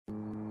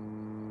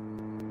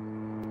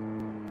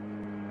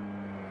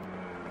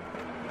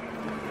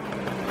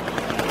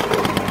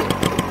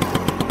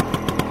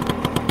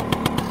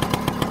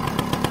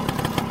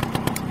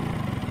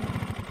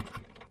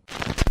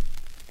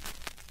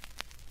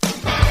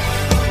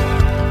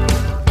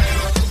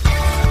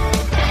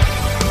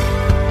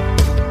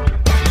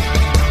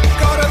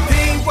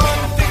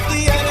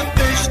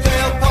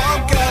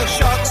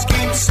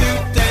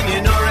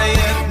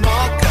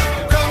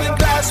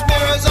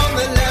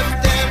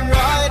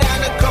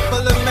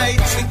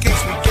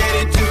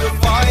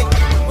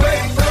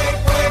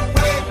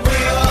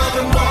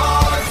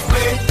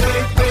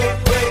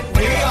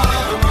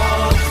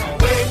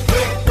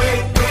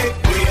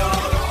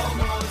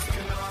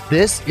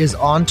This is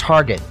On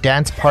Target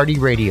Dance Party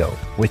Radio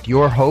with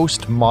your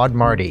host, Maud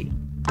Marty.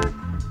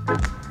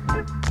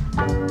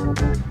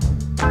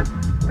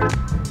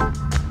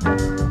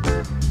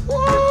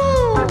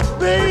 Ooh,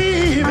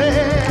 baby,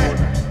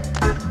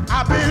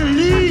 I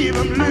believe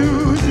I'm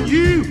losing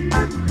you.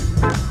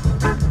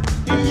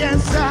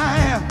 Yes, I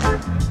am.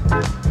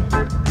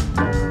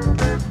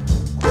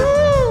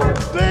 Ooh,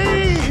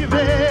 baby,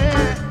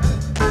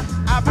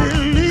 I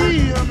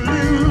believe I'm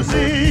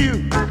losing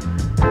you.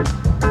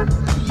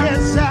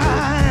 Yes, I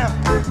am.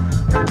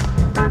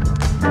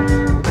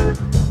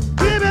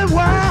 Baby,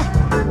 why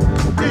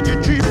did you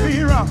treat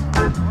me wrong?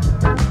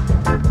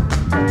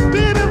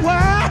 Baby,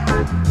 why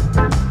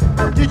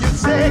did you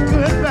say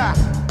goodbye?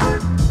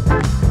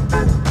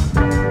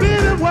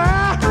 Baby,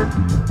 why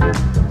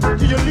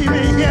did you leave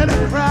me here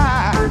to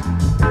cry?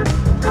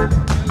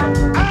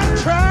 I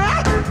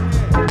tried,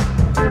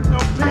 no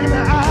baby, I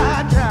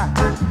tried.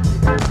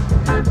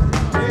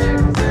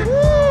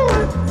 Ooh,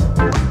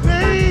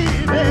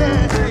 baby,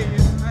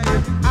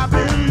 I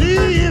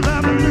believe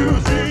I'm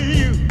losing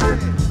you.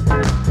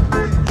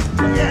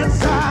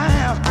 Yes, I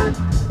am.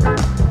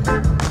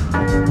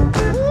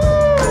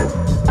 Ooh,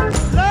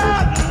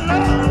 Lord,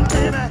 Lord,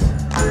 baby,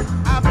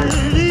 I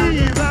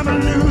believe I'm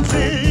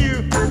losing you.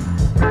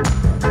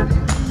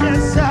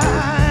 Yes, I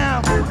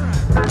am.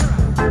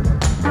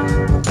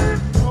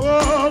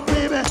 Oh,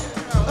 baby,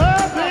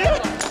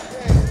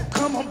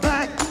 come on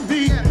back to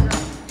me.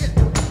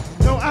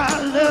 No, I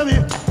love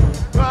you.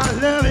 Oh, I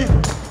love you.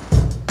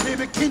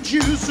 Baby, can't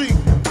you see?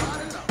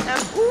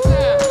 And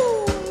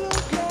ooh,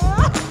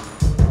 girl,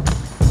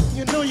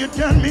 you know you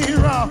done me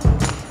wrong.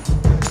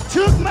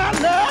 Took my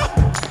love,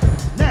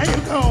 now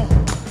you're gone.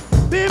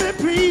 Baby,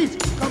 please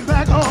come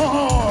back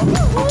home.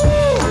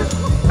 Ooh,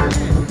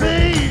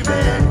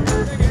 baby,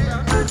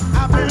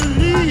 I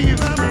believe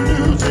I'm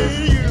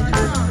losing you.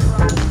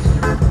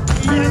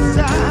 Yes, I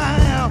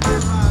am.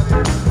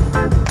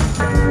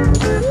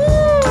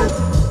 Ooh,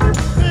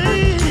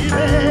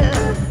 baby,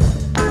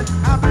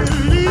 I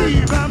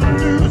believe I'm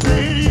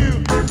losing you.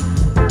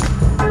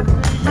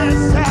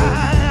 Yes, I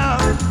am.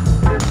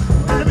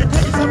 Let me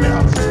tell you something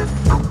else.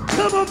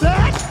 Come on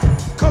back,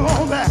 come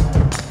on back.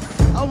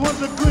 I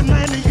was a good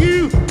man to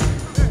you.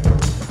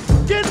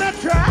 Didn't I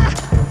try?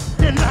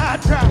 Didn't I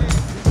try?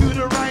 Do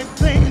the right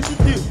things to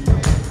do.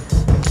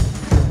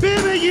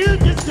 Baby, you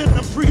just didn't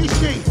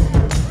appreciate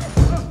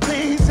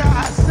things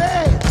I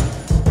said.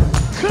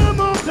 Come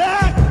on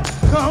back,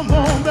 come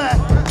on back.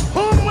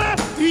 Home where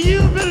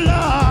you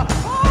belong.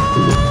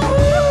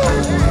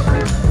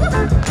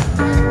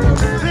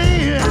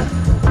 Baby,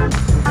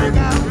 think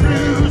I'm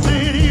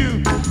losing you.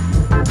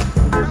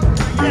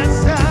 Yes,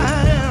 I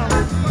am.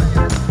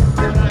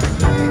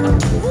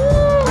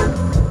 Ooh,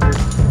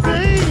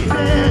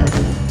 baby,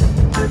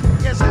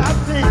 yes, I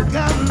think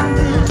I'm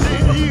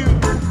losing you.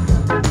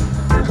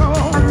 Come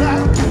on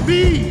back to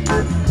me.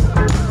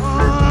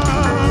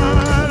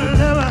 Oh,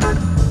 never.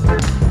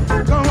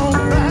 Come on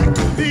back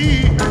to me.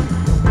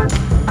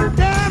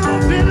 Down on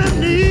bended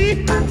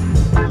knee.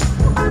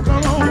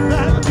 Come on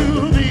back to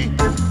me.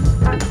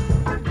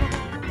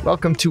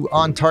 Welcome to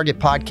On Target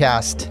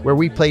Podcast, where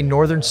we play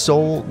Northern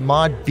Soul,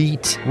 mod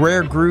beat,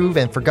 rare groove,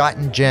 and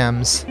forgotten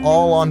gems,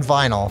 all on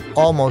vinyl,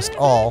 almost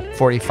all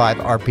 45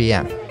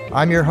 RPM.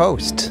 I'm your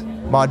host,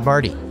 Maud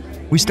Marty.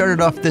 We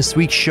started off this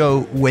week's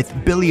show with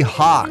Billy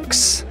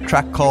Hawkes, a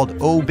track called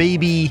Oh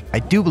Baby, I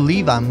Do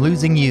Believe I'm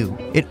Losing You.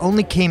 It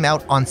only came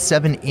out on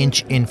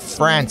 7-inch in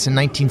France in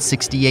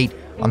 1968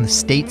 on the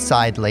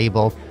Stateside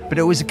label, but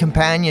it was a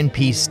companion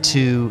piece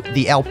to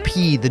the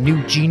LP, The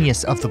New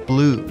Genius of the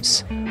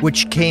Blues,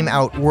 which came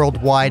out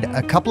worldwide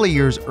a couple of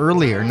years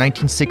earlier,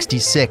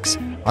 1966,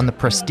 on the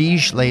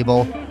Prestige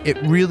label. It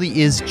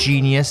really is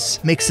genius,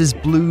 mixes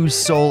blues,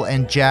 soul,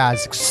 and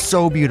jazz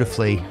so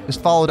beautifully. It was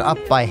followed up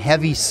by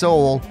Heavy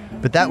Soul,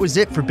 but that was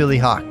it for Billy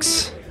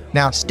Hawkes.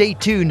 Now stay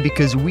tuned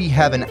because we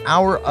have an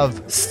hour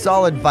of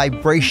solid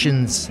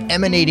vibrations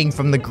emanating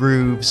from the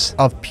grooves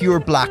of pure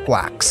black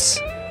wax.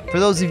 For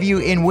those of you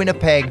in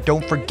Winnipeg,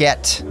 don't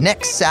forget,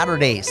 next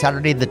Saturday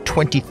the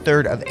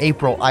 23rd of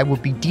April, I will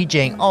be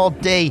DJing all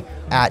day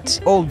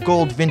at Old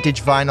Gold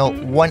Vintage Vinyl,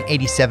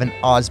 187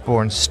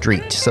 Osborne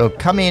Street. So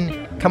come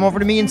over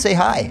to me and say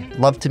hi.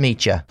 Love to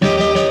meet you.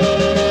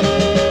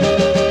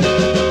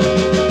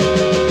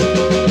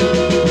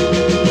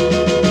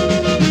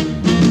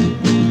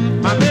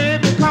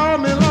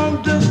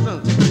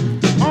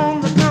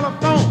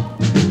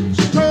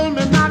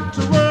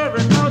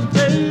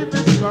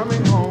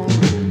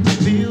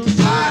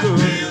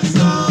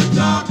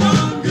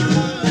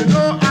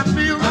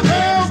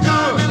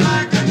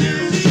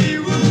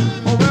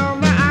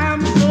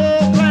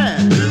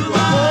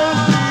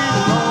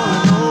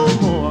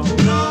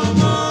 No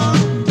more,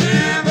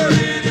 never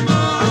anymore.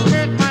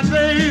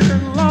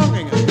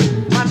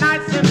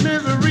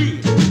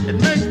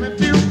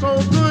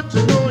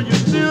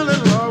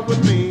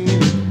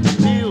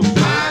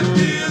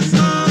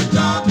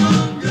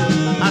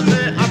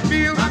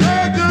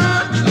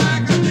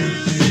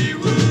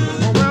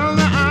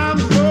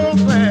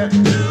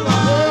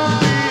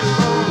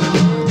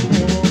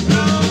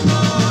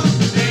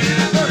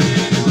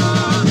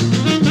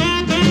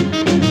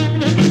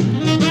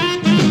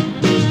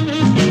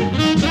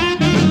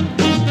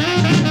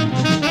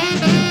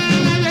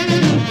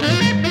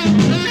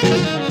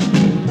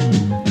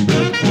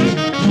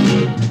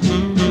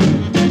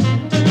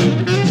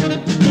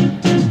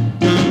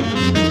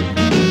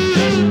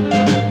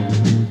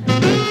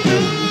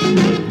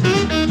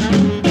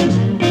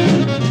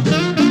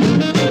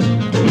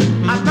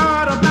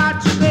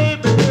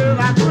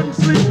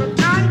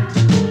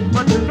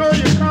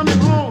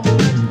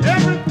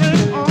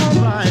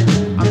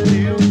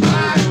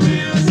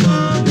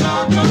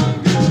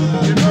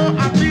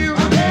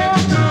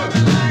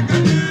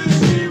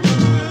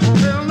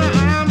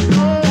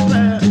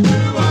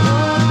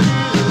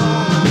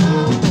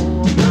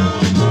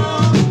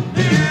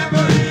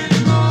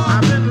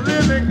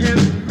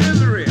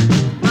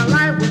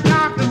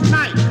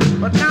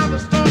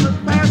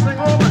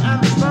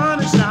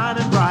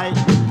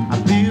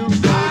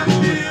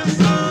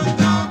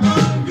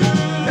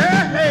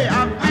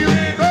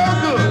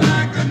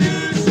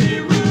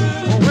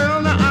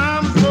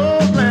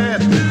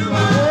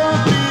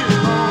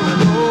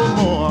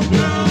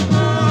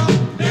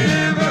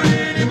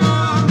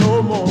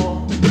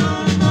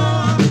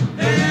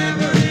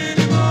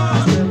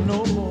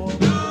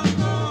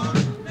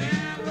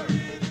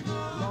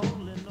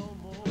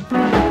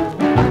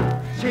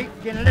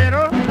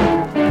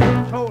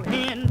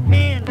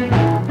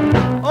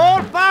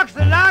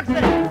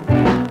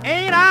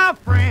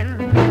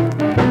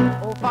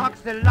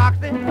 Foxy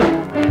Loxy,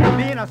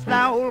 being a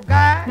sly old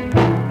guy,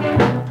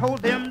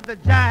 told them to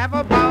jive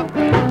about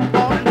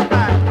all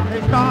inside.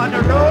 They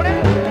started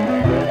rolling,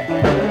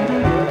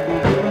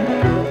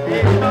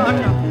 they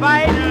started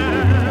fighting.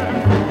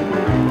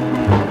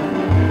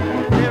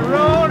 They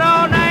rolled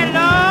all night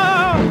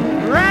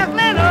long,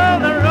 wrestling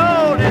over the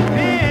rolling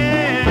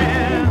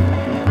pin.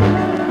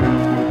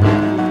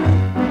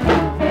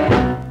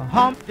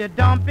 Humpty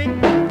Dumpty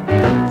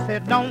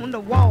sat on the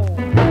wall.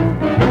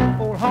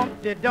 Old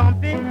Humpty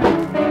Dumpty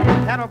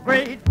had a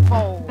great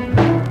fall.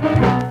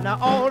 Now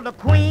all the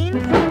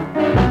queens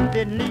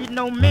didn't need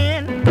no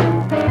men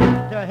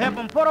to help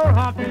them put old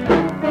Humpty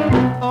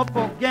up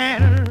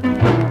again.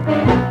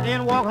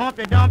 Then walked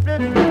Humpty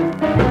Dumpty's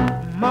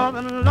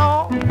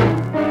mother-in-law,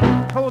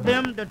 told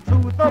them the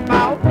truth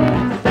about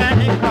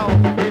Santa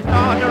Claus. They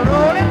started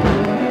rolling,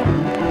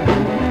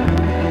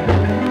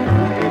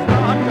 they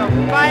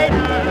started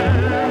fighting.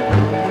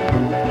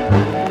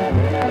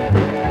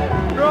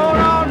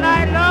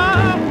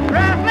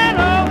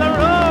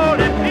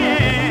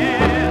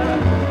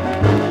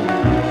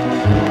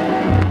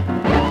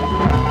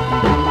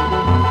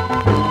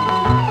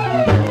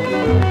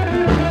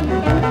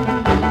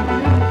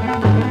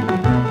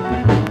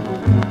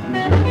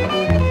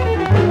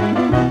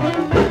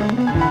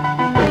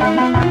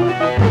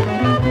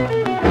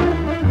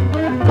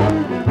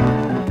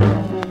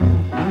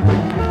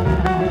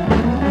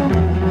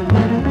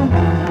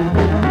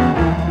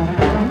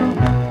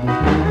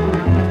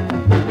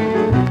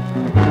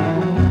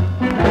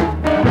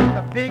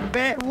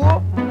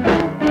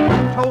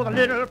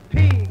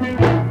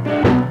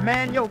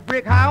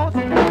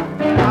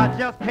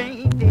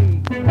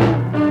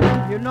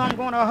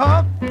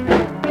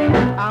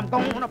 I'm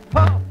gonna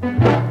puff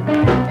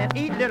and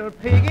eat little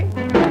piggy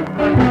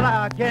until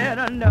I get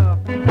enough.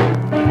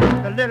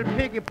 The little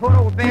piggy put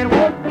old Bad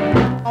Wolf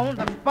on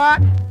the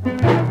spot,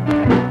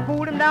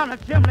 pulled him down the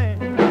chimney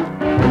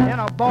in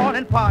a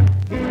boiling pot.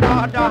 He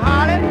started to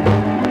holler,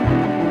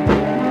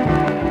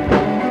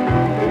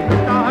 he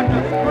started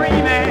to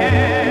screaming.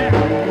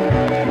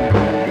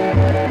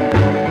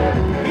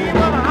 He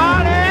was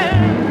hollering,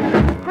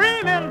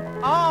 screaming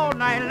all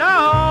night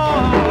long.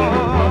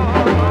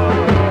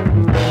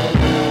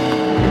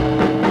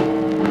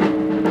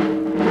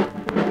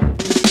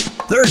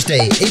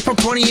 Thursday, April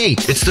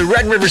 28th. It's the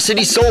Red River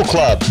City Soul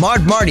Club.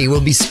 Maud Marty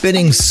will be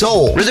spinning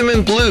soul, rhythm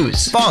and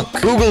blues, funk,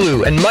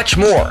 boogaloo, and much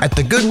more at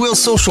the Goodwill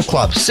Social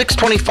Club,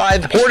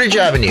 625 Portage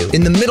Avenue.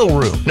 In the middle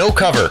room. No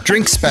cover.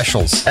 Drink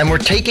specials. And we're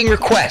taking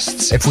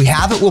requests. If we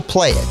have it, we'll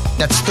play it.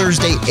 That's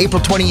Thursday,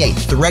 April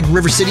 28th, the Red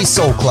River City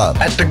Soul Club.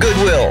 At the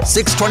Goodwill.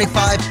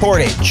 625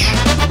 Portage.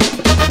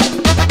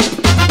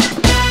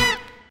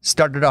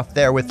 Started off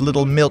there with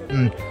Little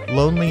Milton,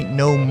 Lonely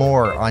No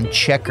More on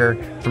Checker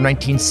from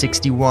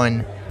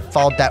 1961.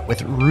 Followed that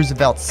with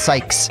Roosevelt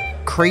Sykes,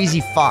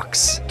 Crazy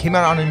Fox. Came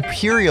out on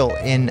Imperial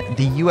in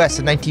the US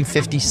in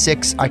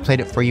 1956. I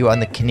played it for you on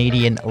the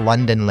Canadian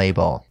London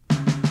label.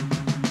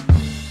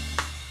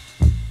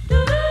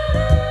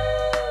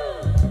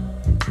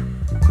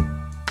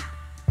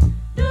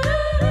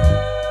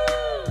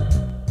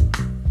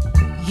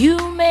 You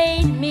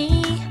made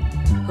me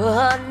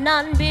a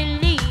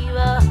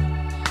non-believer.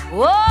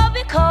 Oh,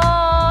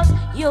 because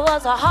you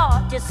was a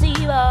heart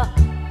deceiver.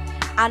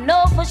 I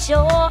know for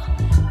sure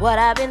what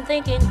I've been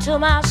thinking to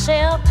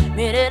myself.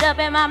 Made it up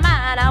in my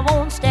mind, I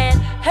won't stand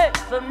hurt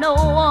from no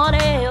one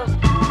else.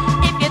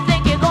 If you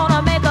think you're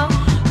gonna make a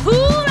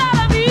fool out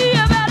of me,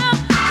 you better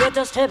get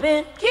to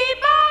stepping.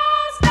 Keep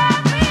on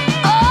stepping.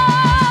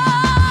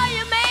 Oh,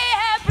 you may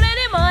have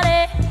plenty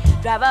money,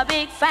 drive a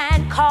big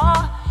fine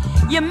car.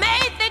 You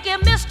may think you're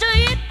Mr.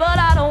 It, but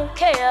I don't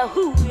care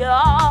who you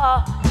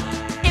are.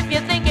 If you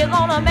think you're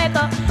gonna make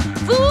a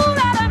fool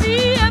out of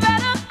me, you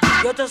better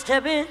get to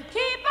stepping.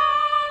 Keep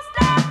on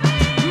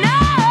stepping. No,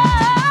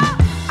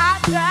 I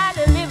tried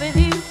to live with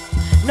you,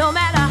 no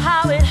matter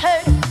how it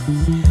hurt.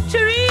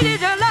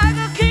 Treated you like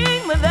a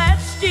king, but that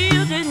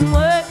still didn't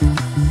work.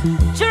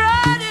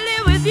 Tried to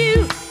live with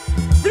you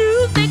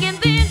through thick and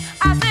thin.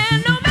 I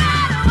said no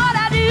matter what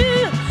I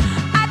do,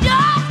 I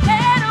just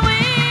can't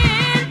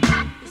win.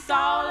 It's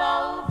all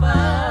over.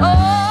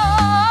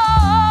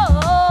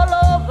 All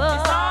over.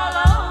 It's all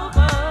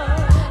over.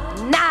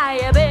 Now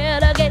you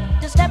better get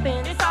to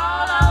stepping. It's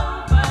all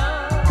over.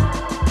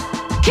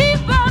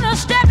 Keep on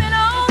stepping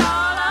on. It's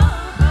all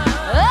over.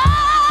 Oh,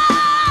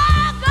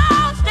 go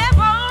step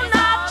on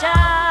now,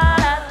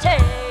 child. I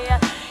tell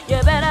you, you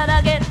better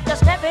not get to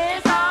stepping.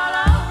 It's all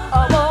over.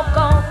 Or walk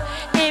on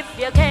if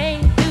you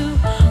can't do.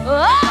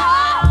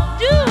 Oh,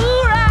 do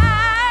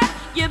right.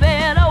 You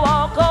better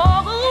walk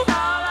on. It's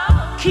all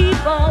over.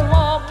 Keep on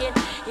walking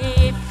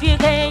if you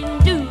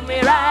can't do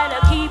me right.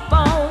 Or keep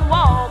on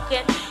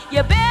walking.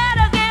 You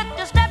better get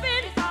to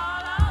stepping. It's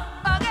all over.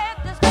 Or get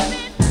to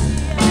stepping.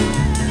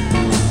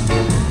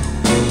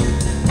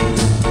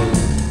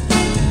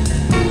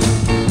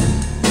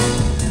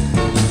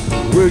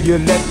 Will you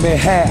let me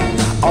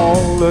have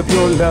all of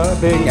your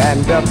loving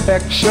and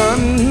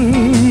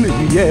affection?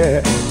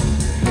 Yeah.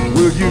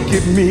 Will you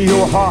give me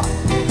your heart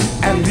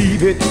and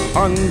leave it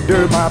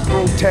under my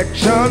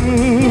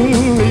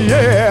protection.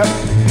 Yeah.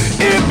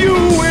 If you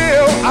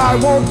will, I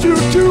want you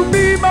to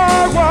be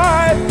my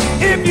wife.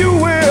 If you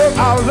will,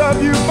 I'll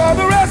love you for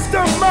the rest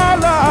of my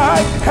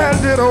life.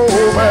 Hand it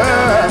over.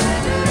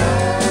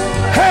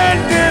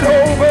 Hand it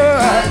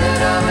over.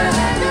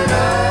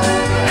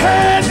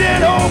 Hand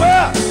it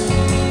over.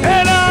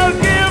 And I'll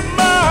give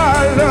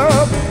my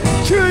love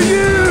to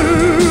you.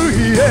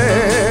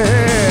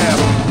 Yeah.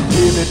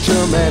 Give it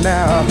to me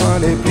now,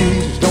 honey.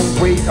 Please don't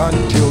wait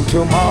until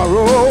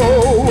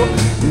tomorrow.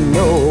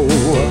 No.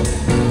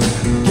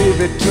 Give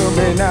it to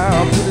me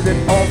now, put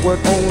it off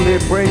would only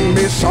bring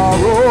me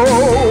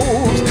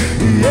sorrows.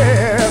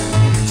 Yeah,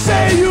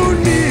 say you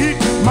need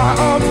my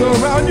arms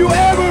around you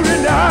every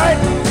night.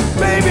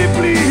 Baby,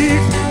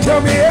 please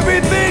tell me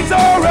everything's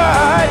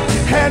alright.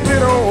 Hand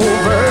it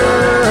over.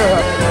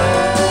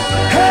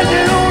 Hand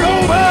it on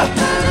over.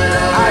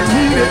 I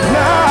need it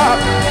now.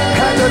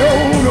 Hand it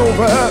on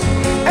over.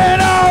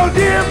 And I'll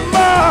give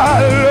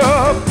my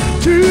love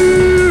to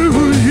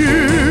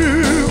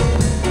you.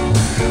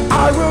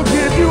 I will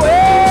give you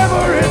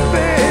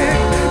everything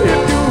if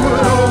you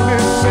would only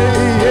say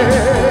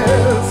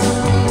yes.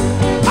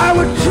 I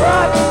would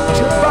try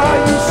to buy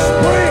you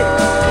spring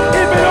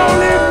if it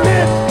only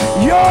meant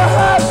your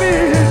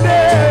happiness.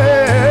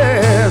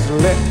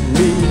 Let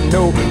me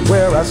know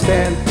where I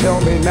stand. Tell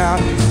me now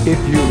if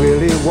you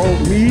really want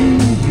me.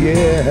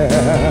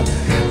 Yeah,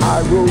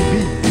 I will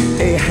be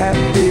a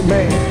happy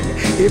man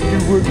if you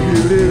would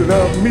really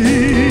love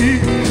me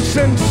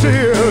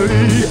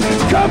sincerely.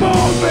 Come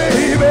on,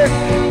 baby,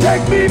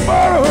 take me for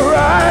a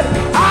ride.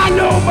 I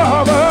know,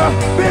 mama,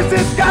 this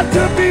has got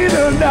to be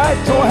the night,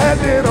 so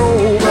hand it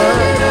over.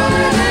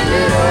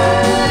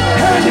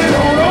 Hand it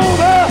on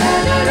over.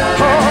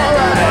 All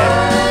right,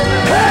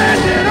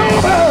 hand it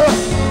over,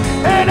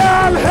 and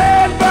I'll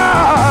hand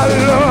my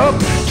love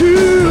to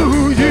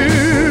you.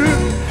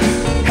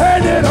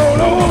 Hand it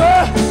on over.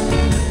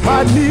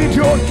 I need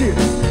your gift.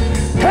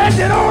 Hand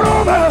it on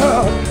over.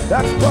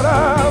 That's what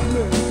I'm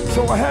doing.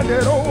 So I hand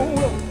it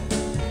over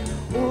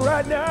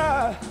right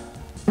now.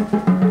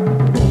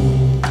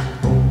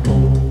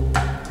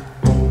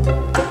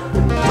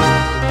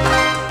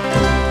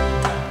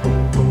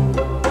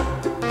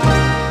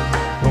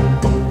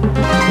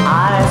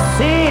 I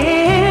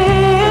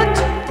sit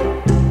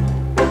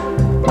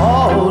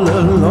all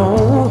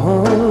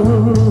alone,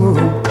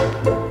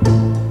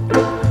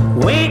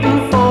 waiting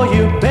for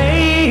you,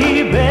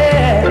 baby,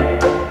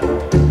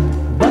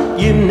 but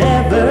you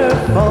never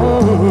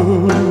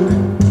phone.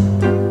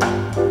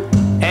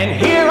 And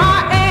here I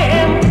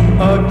am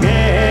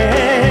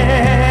again,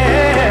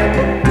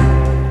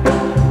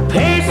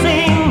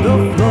 pacing the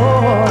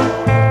floor,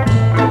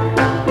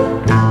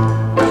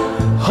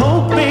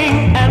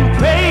 hoping and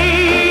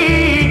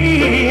praying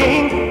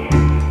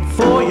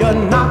for your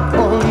knock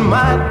on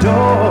my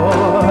door.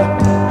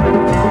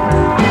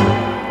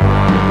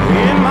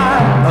 In my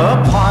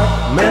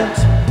apartment,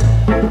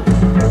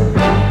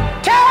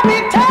 tell me,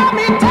 tell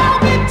me, tell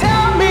me,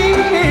 tell me,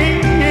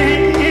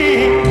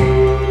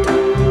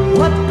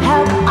 what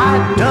have I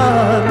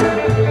done?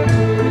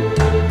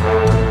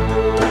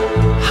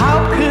 How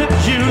could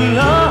you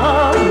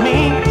love me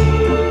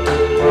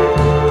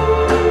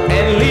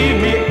and leave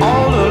me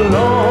all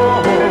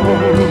alone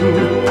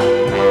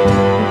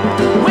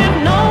with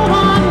no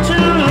one to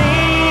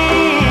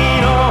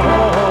lean on,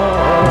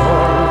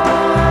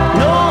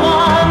 no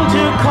one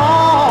to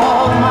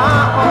call my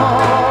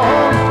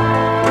own?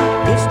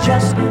 It's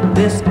just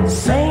this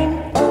same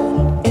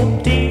old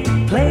empty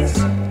place,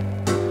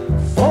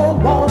 four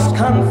walls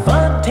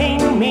confronting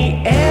me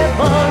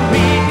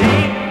every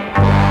day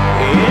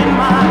in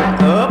my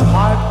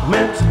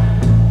apartment.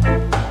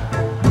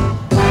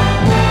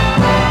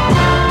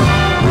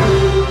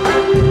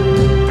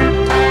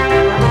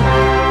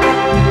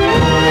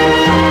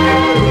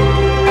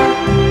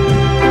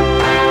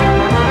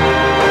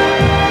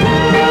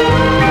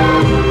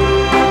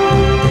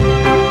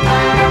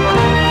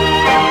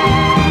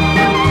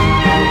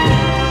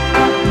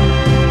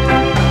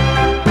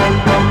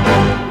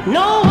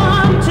 No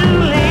one to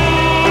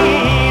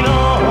lean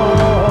on,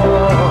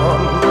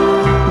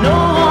 no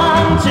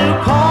one to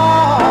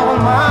call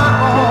my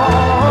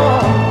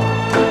own.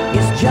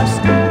 It's just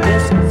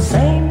this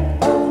same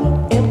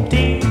old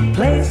empty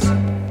place,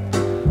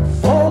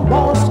 four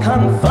walls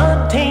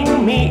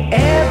confronting me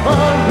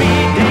every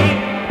day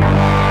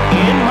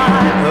in my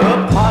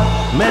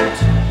apartment.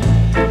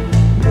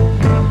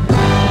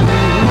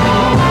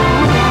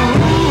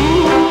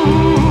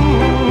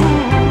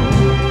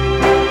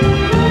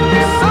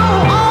 So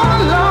all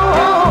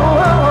alone,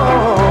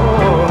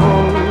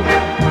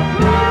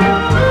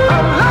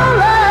 I'm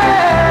lonely,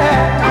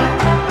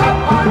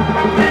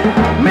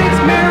 makes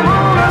me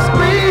wanna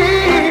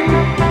scream.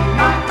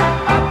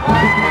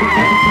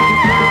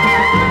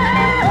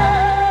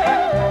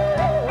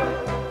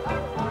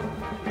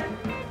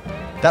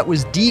 That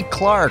was D.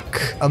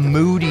 Clark, a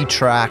moody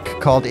track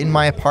called In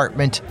My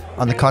Apartment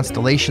on the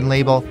Constellation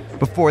label.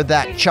 Before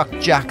that, Chuck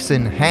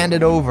Jackson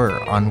handed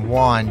over on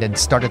Wand and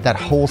started that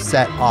whole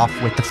set off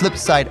with the flip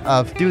side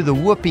of Do the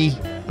Whoopee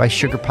by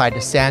Sugar Pie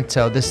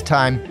DeSanto. This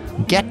time,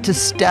 Get to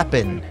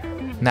Steppin',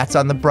 and that's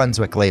on the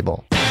Brunswick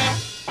label.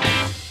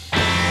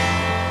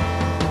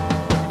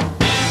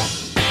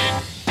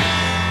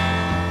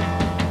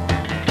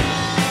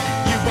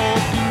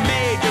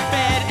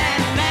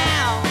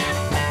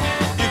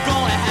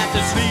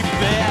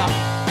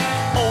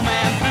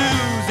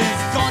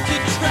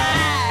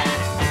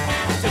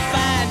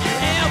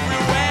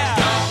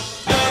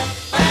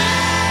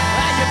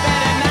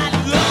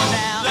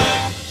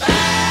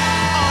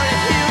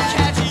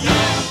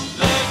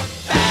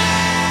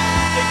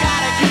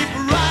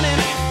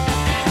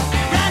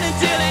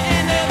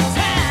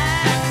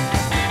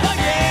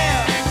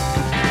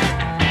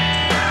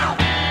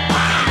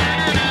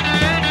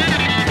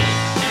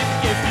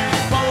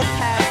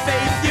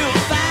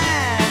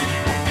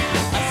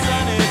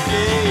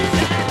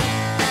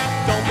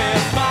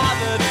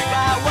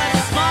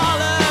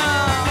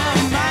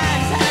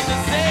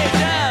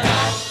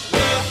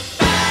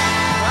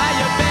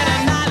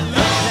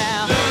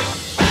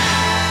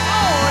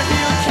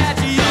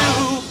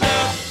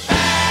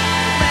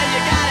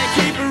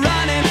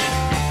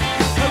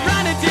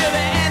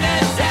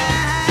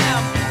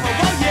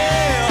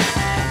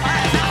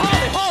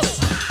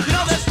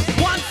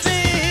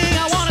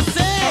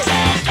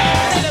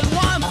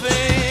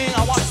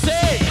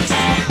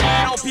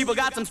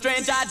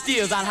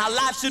 On how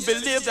life should be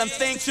lived and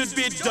things should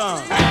be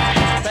done.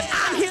 But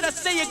I'm here to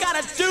say you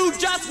gotta do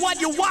just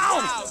what you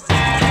want.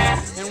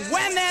 And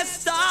when they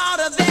start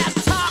their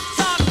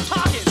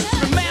talking,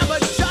 remember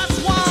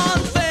just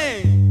one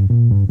thing.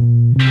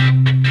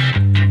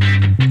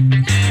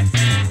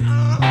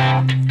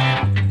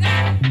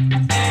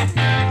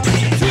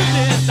 Truth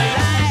is the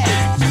light,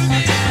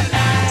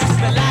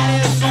 the light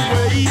is the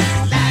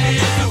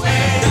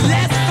way, the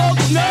less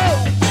folks know,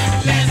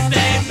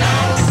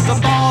 the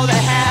more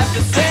they have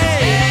to say.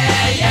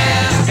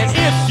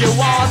 You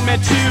want me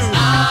to?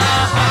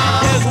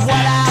 Here's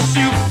what I'll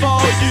do for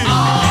you.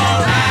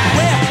 Alright.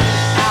 Well,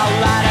 I'll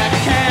light a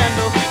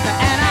candle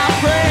and I'll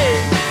pray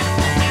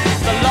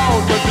the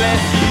Lord will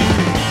bless you.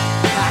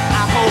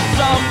 I hope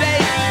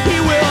someday He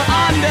will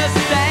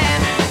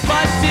understand,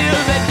 but till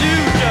they do,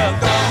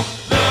 just don't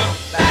look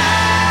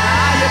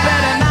back. You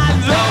better not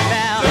look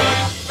now.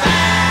 Look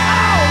back.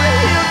 Oh,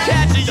 He'll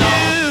catch you.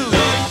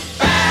 Look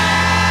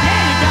back.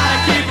 Yeah, you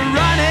gotta keep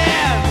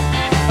running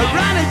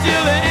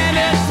till the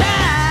end of time.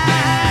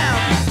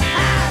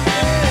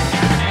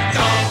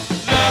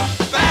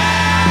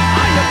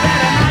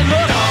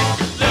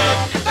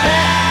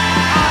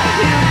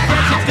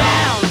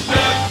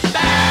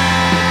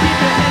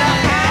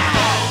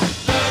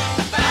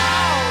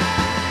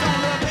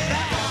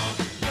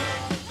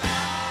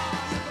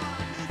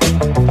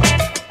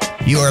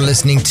 You are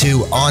listening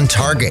to On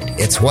Target.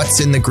 It's what's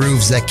in the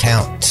grooves that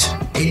count.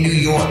 In New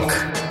York,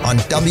 on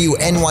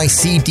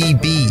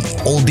WNYCDB,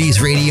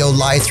 Oldies Radio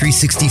Live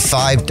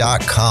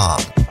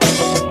 365.com.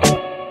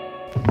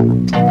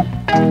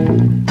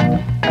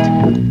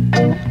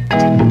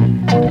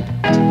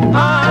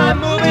 I'm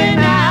moving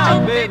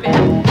out, baby.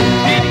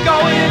 Keep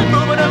going,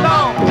 moving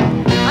along.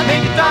 I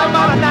think it's time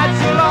about a night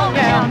so long.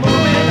 Yeah, I'm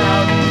moving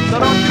out, so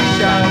don't you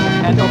shout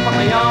and don't put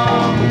me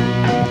on.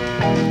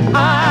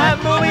 I'm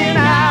moving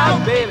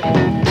out, baby.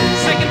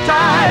 Sick and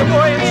tired of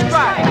worrying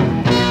strife.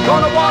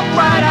 Gonna walk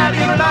right out of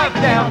your life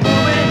now.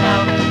 Moving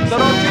out, so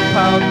don't you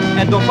pout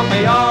and don't put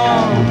me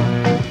on.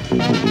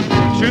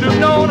 Should have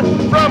known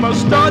from a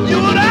start you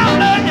would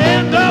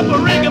end up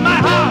ringing my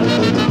heart.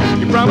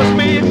 You promised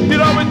me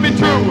you'd always be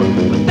true,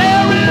 but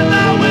there is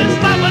always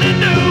somebody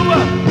new.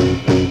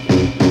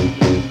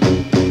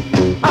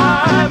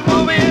 I'm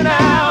moving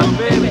out,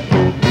 baby.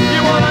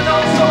 You wanna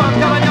know, so I'm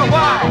telling you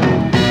why.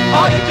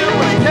 All you do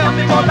is tell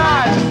me more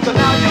lies, so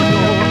now you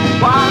know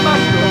why I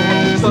must go,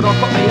 so don't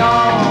put me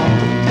on.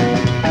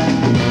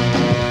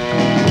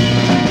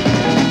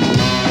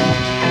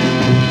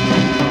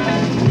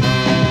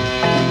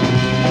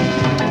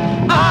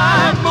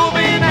 I'm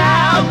moving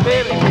out,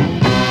 baby.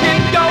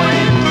 Keep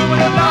going,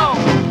 moving along.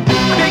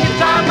 Taking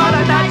time on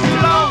a night too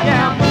long.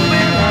 Yeah, I'm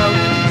moving out,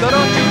 so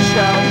don't you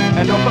shout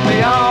and don't put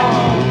me on.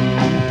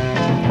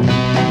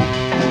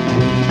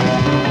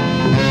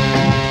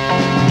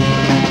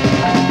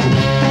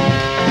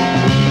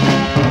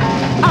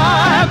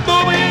 I'm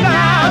moving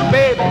out,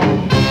 baby.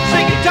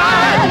 Sick and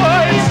tired of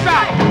worrying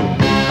strife.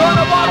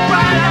 Gonna walk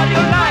right out of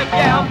your life.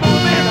 Yeah, I'm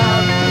moving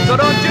out, so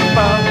don't you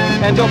pout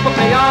and don't put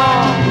me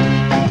on.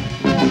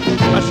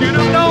 I should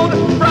have known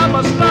from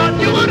the start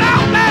you would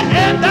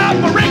end up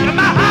breaking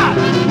my heart.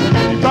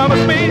 You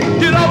promised me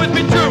you'd always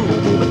be true,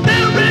 but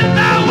there is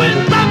always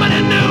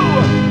somebody new.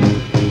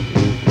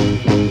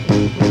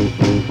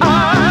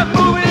 I'm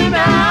moving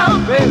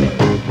out, baby.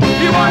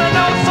 You wanna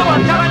know, so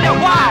I'm telling you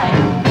why.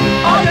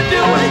 All you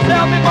do is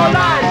tell me more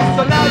lies,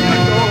 so now you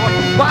know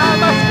why I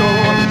must go,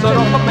 so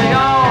don't put me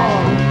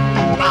on.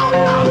 No,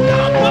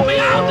 don't put me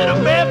on to the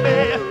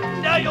baby.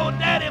 Tell your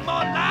daddy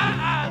more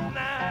lies.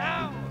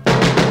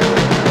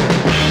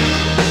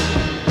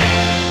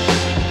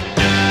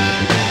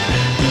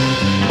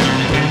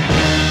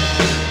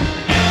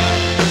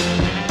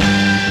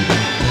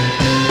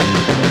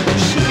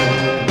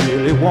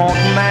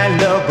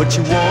 but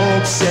she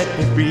won't set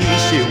me free.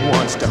 She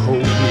wants to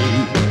hold me.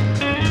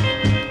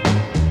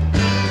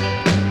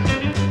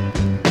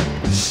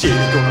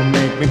 She's gonna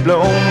make me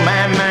blow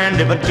my mind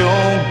if I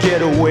don't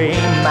get away,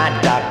 my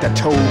doctor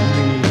told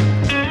me.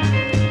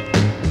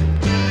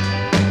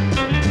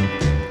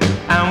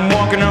 I'm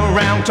walking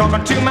around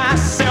talking to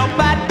myself,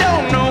 I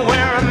don't know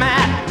where I'm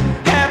at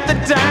half the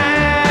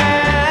time.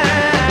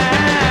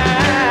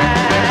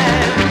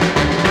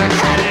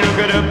 I look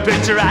at her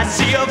picture, I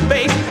see her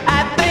face,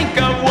 I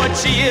think of what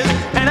she is,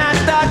 and I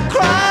start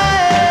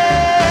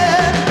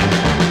crying.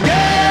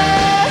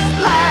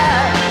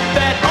 Gaslight,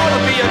 that ought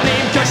to be a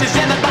name, 'cause she's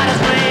everybody's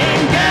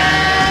flame.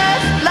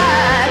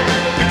 Gaslight,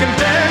 you can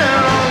turn her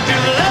on to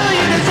the level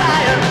you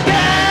desire.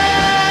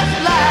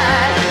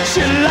 Gaslight,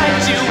 she'll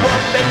light you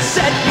up and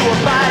set you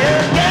afire.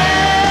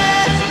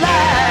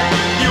 Gaslight,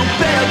 you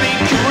better be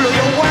cool or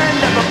you'll wind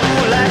up a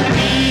fool like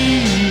me.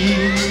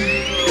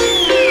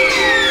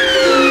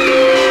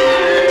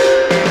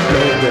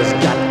 Love, there's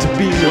got to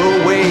be a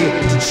way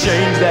to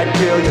change that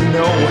girl, you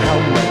know how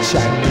much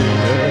I need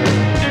her.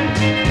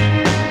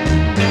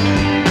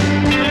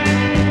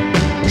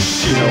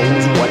 She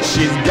knows what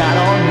she's got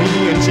on me,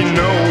 and she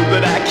knows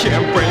that I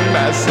can't bring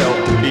myself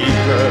to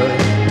leave her.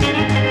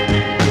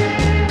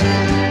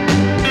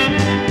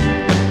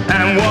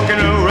 I'm walking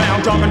around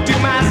talking to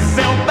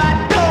myself, I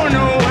don't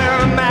know where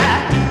I'm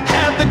at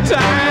half the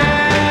time.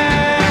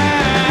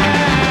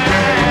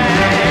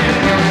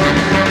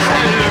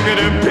 I look at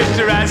her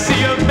picture, I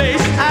see her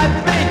face, I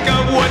think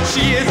of what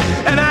she is,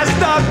 and I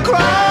start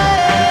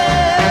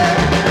crying.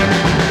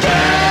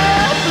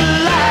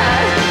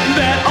 Gaslight,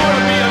 that ought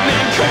to be a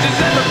name, 'cause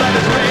it's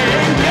everybody's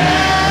ring.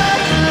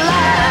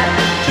 Gaslight,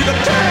 she can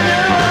turn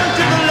you on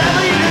to the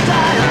level you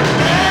desire.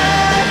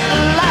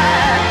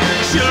 Gaslight,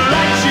 she'll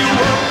light you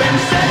up and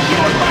set you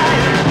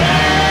afire.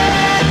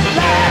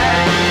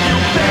 Gaslight, you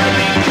better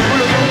be cool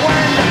or you'll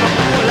wind up a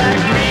fool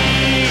like me.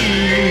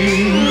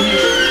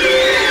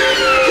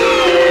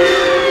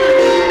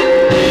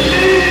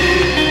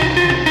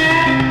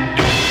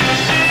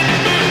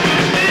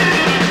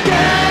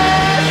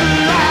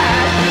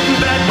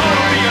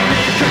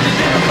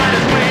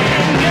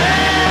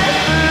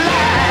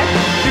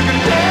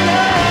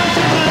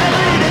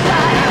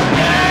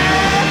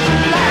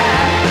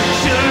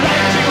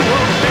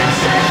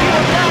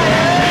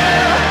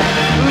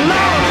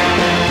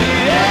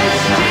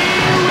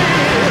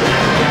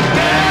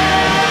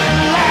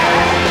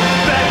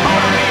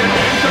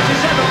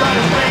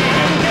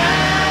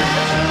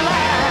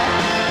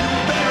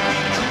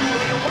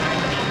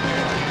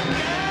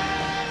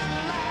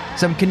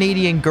 Some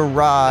Canadian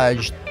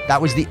garage.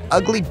 That was the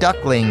Ugly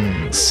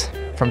Ducklings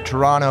from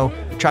Toronto.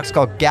 The track's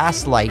called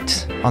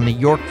Gaslight on the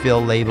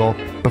Yorkville label.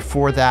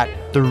 Before that,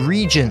 The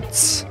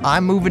Regents.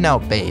 I'm Moving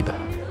Out, Babe.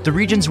 The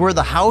Regents were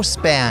the house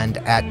band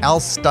at Al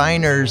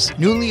Steiner's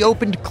newly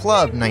opened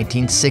club,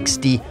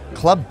 1960,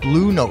 Club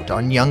Blue Note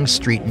on Yonge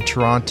Street in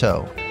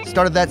Toronto.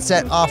 Started that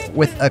set off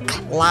with a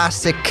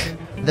classic,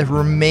 The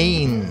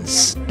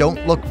Remains.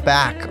 Don't Look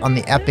Back on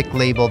the Epic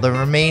label. The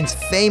Remains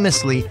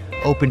famously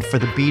opened for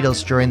the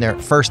Beatles during their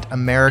first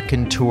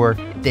American tour.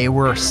 They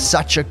were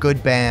such a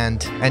good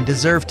band and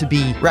deserve to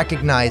be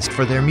recognized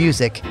for their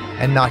music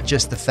and not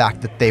just the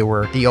fact that they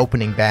were the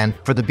opening band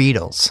for the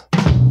Beatles.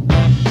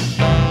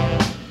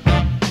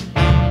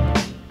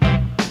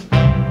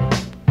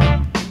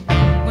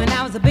 When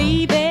I was a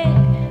baby,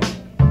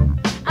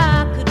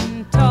 I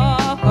couldn't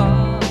talk.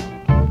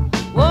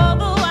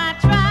 Although I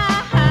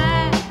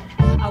tried,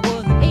 I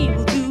wasn't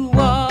able to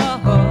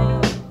walk.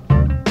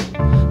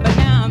 But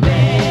now I'm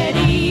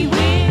ready,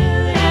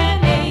 willing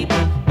and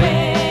able.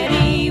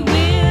 Ready,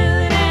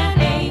 willing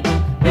and able.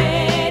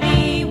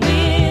 Ready,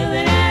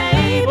 willing and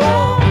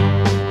able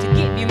to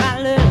give you my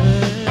love.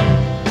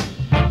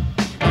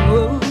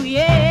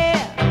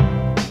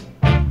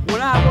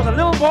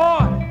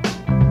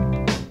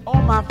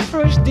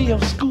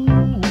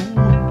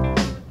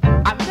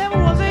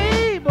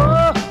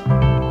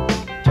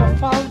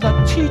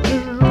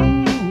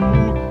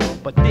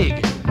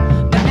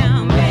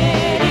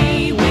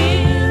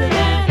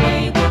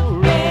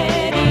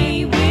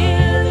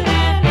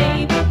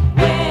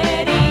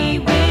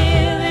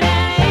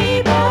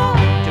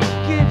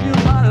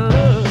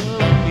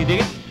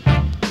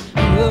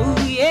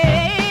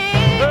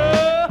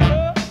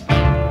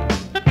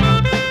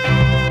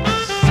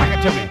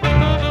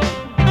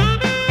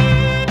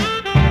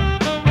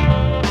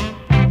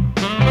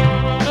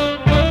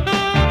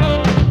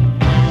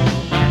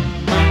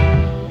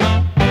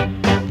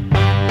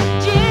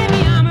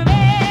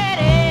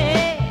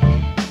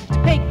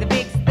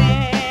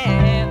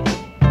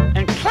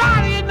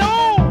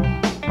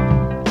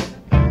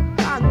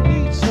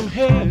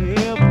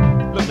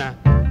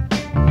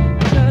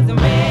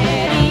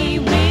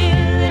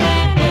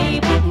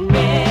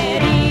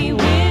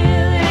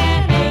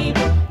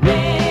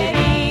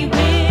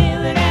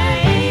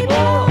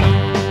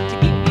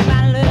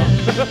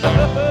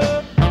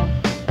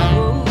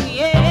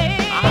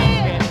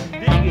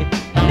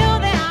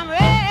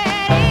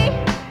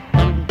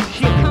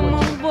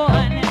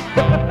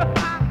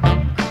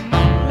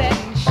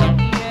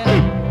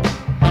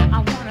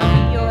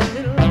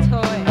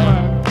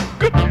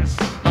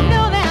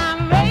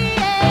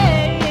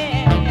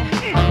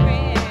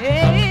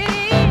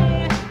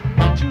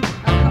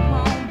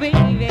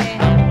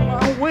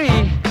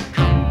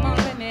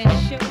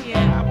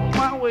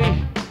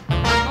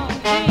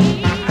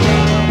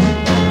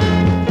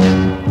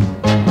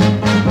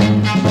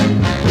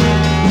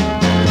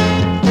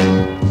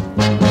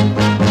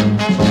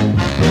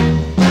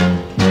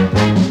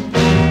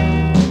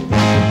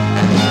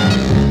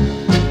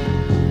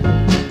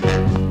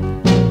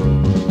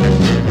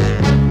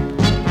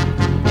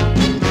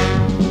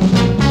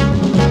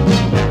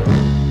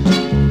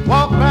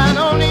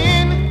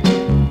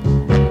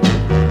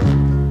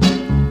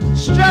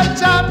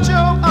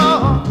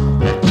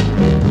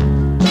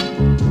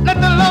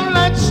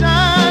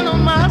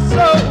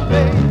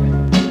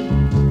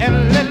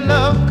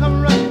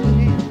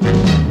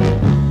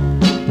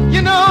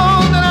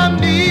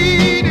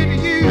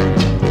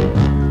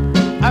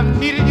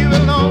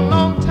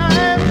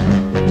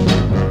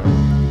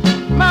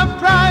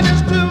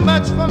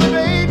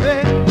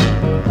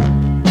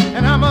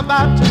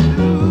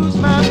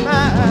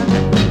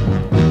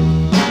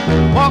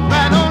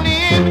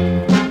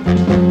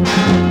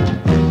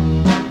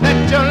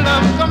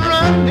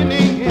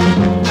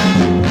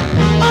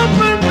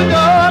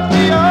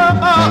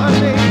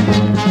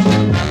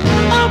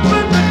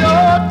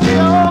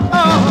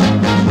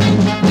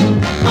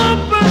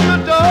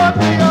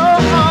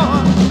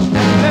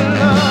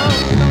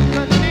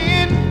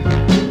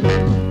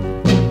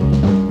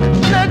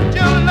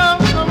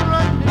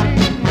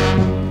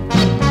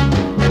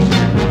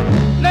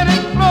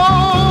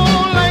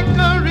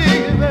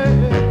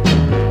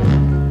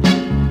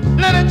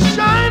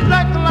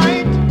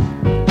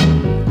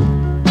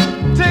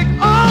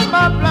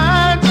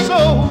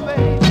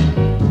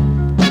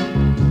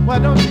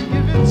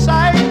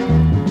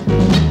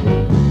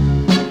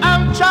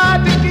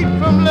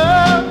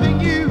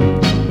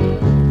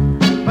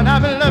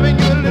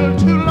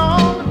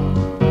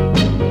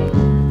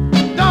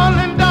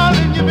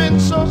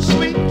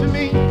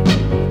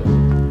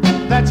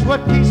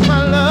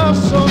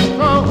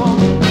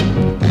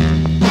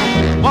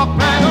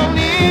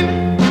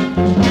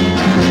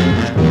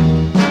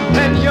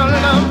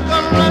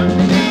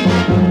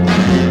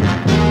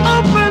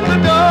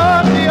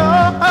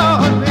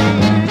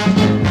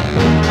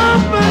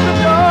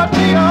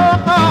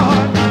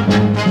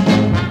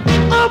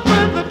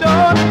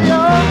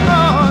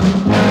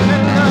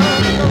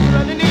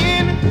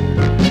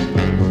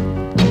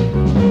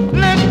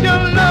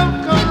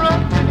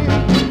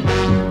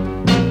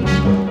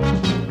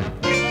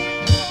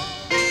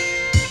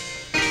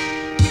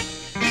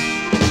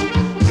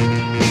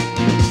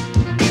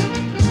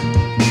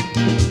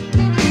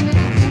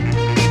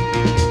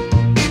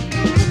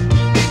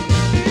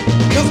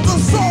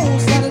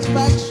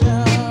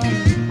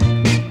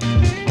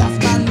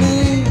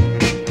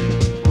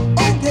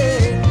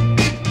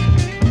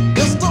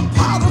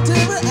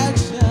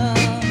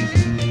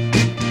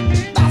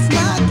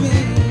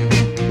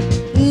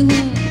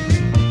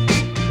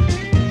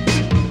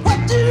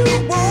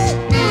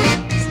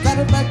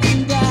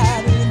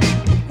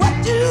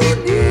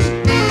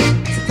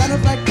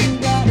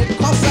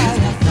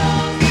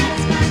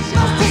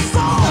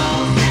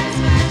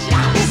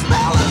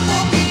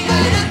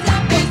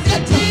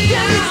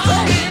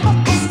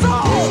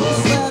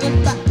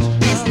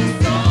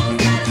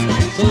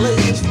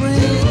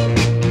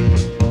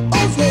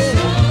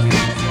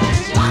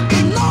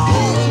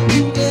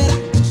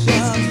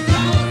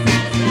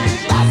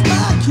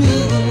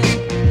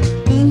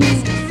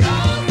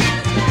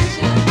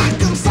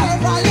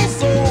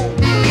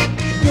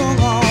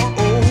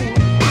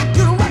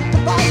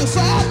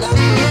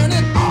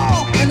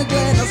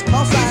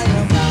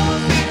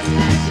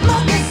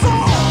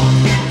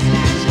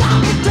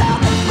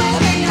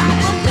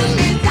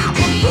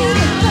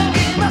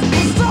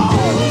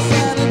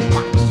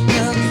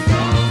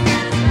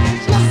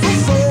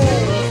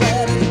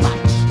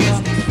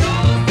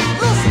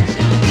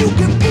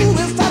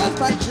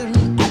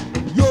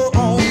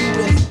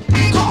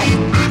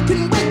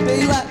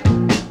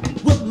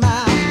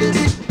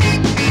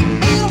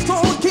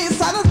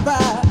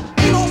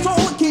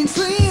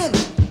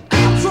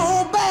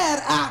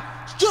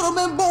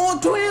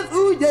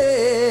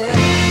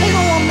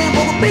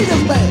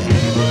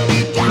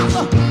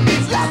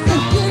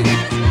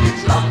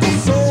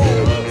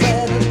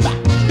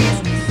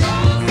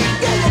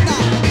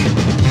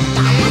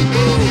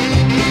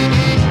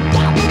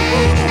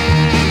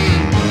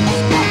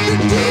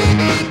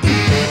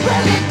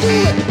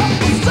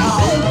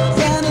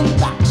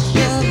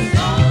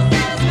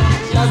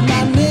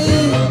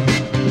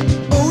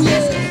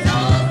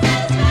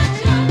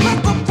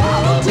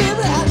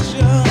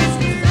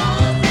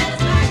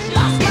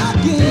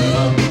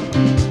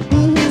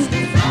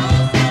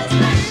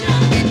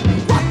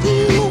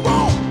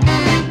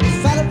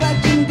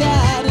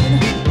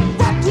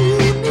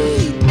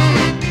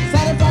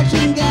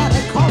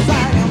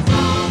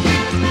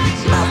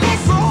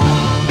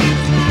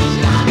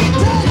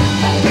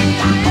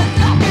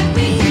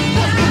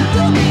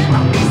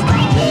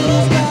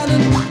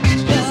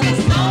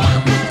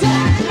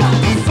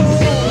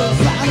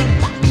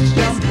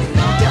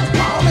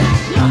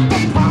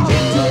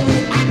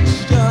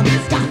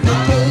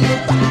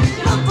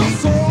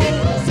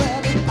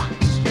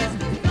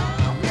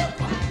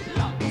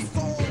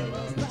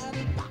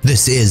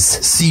 This is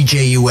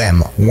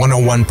CJUM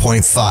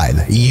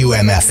 101.5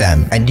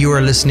 UMFM, and you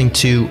are listening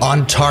to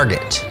On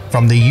Target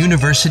from the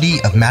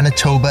University of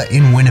Manitoba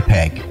in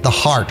Winnipeg, the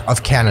heart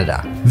of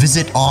Canada.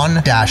 Visit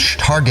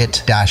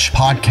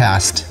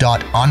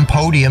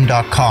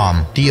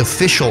on-target-podcast.onpodium.com, the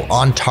official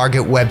On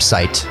Target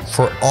website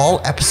for all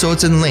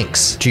episodes and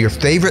links to your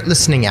favorite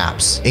listening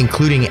apps,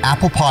 including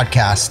Apple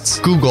Podcasts,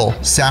 Google,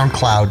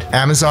 SoundCloud,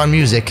 Amazon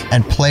Music,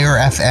 and Player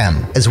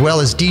FM, as well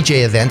as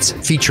DJ events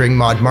featuring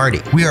Mod Marty.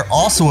 We are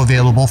also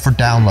available for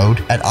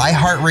download at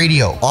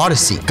iHeartRadio,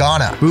 Odyssey,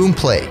 Ghana,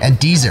 Boomplay, and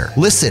Deezer.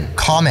 Listen,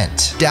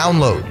 comment,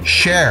 download,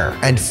 share,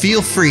 and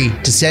feel free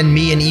to send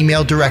me an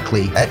email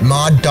directly at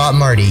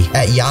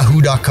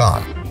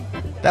mod.marty@yahoo.com.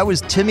 That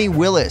was Timmy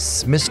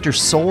Willis. Mr.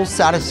 Soul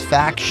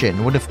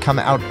Satisfaction would have come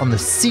out on the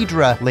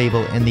Cedra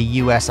label in the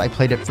US. I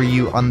played it for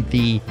you on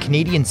the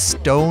Canadian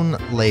Stone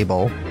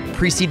label.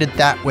 Preceded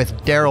that with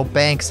Daryl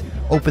Banks,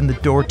 Open the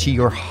Door to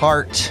Your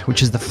Heart,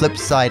 which is the flip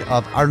side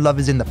of Our Love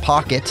is in the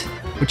Pocket,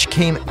 which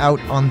came out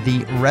on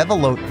the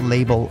Revelote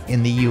label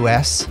in the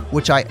US,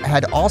 which I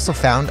had also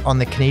found on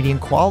the Canadian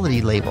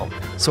Quality label.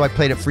 So I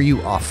played it for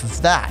you off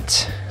of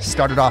that.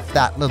 Started off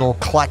that little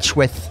clutch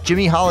with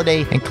Jimmy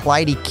Holiday and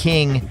Clyde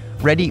King,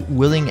 Ready,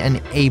 Willing,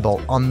 and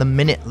Able on the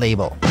Minute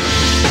label.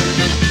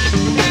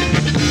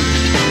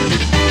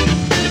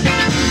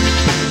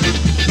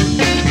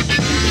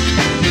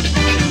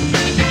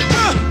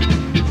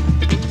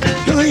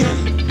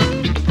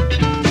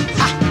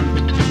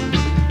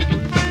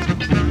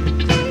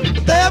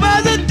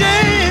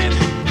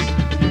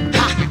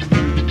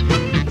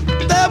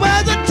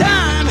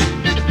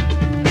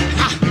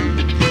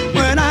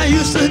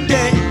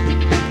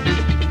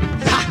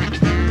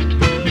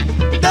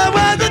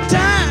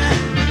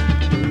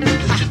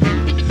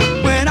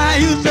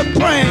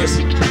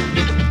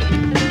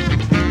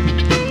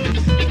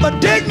 But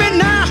dig me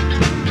now,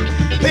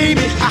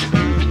 baby,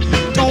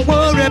 don't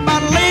worry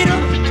about later.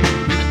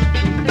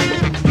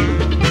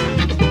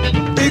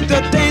 Dig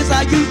the things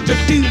I used to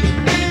do,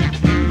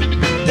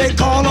 they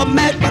call them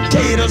mashed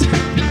potatoes.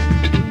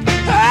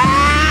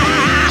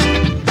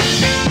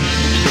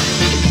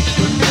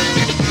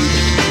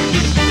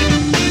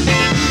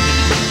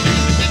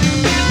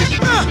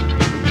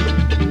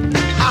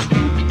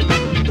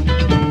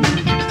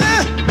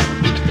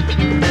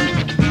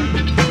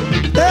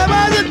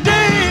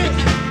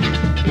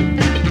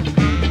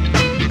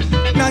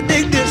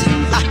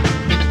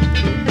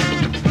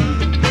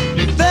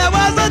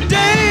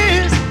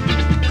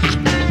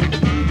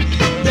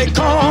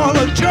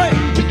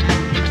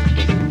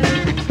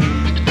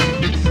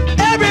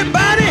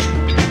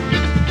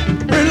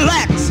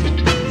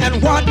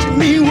 Watch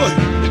me work.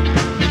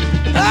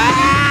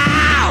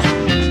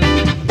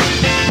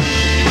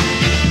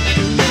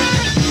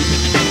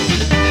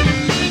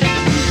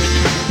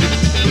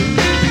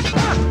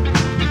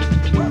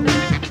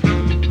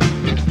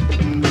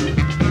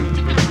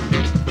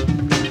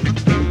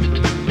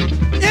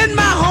 In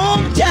my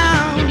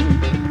hometown,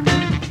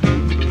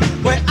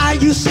 where I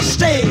used to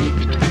stay,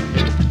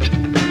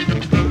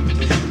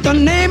 the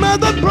name of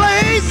the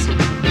place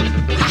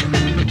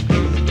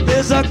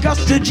is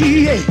Augusta,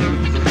 GA.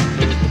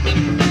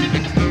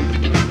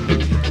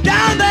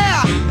 Down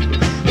there,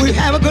 we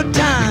have a good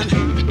time.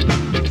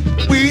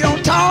 We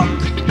don't talk.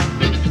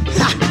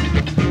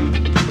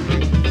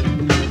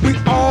 We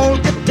all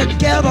get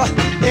together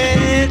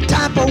any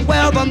type of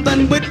weather, and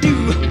then we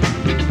do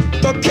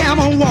the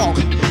camel walk.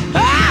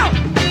 Ow!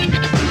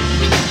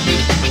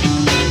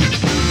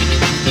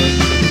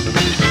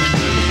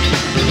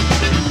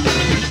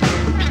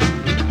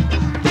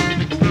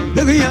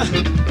 Look here,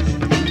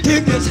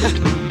 dig this.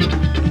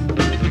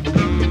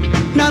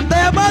 Now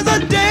there was a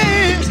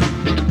dance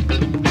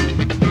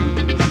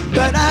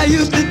that I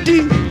used to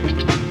do.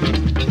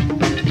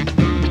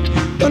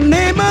 The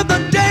name of the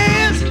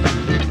dance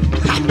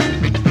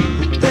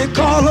they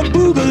call a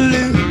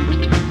boogaloo.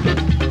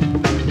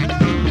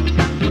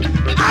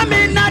 I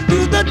may not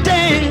do the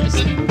dance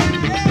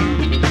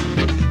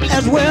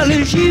as well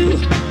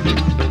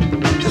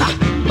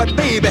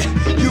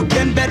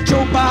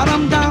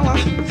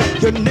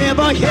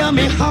wanna hear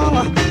me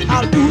holler,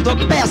 I'll do the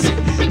best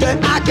that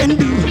I can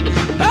do.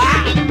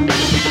 Ah!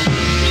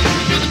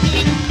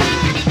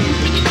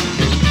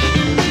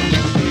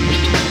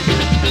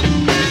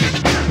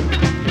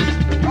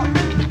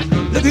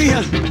 Look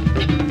here,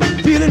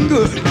 feeling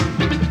good.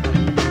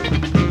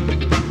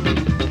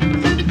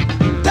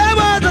 There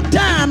was a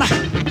time,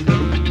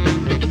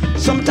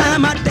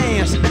 sometime I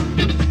dance.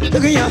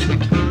 Look here,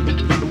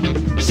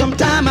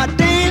 sometime I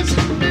dance,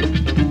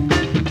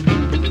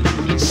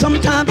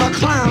 sometimes I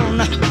clown.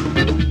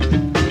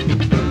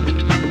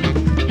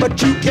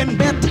 But you can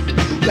bet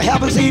you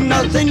haven't seen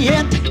nothing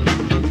yet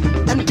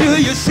until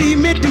you see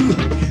me do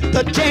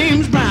the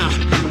James Brown.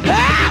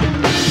 Ah!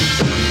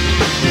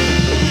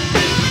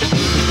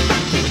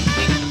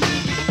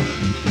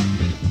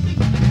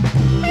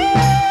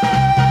 Hey!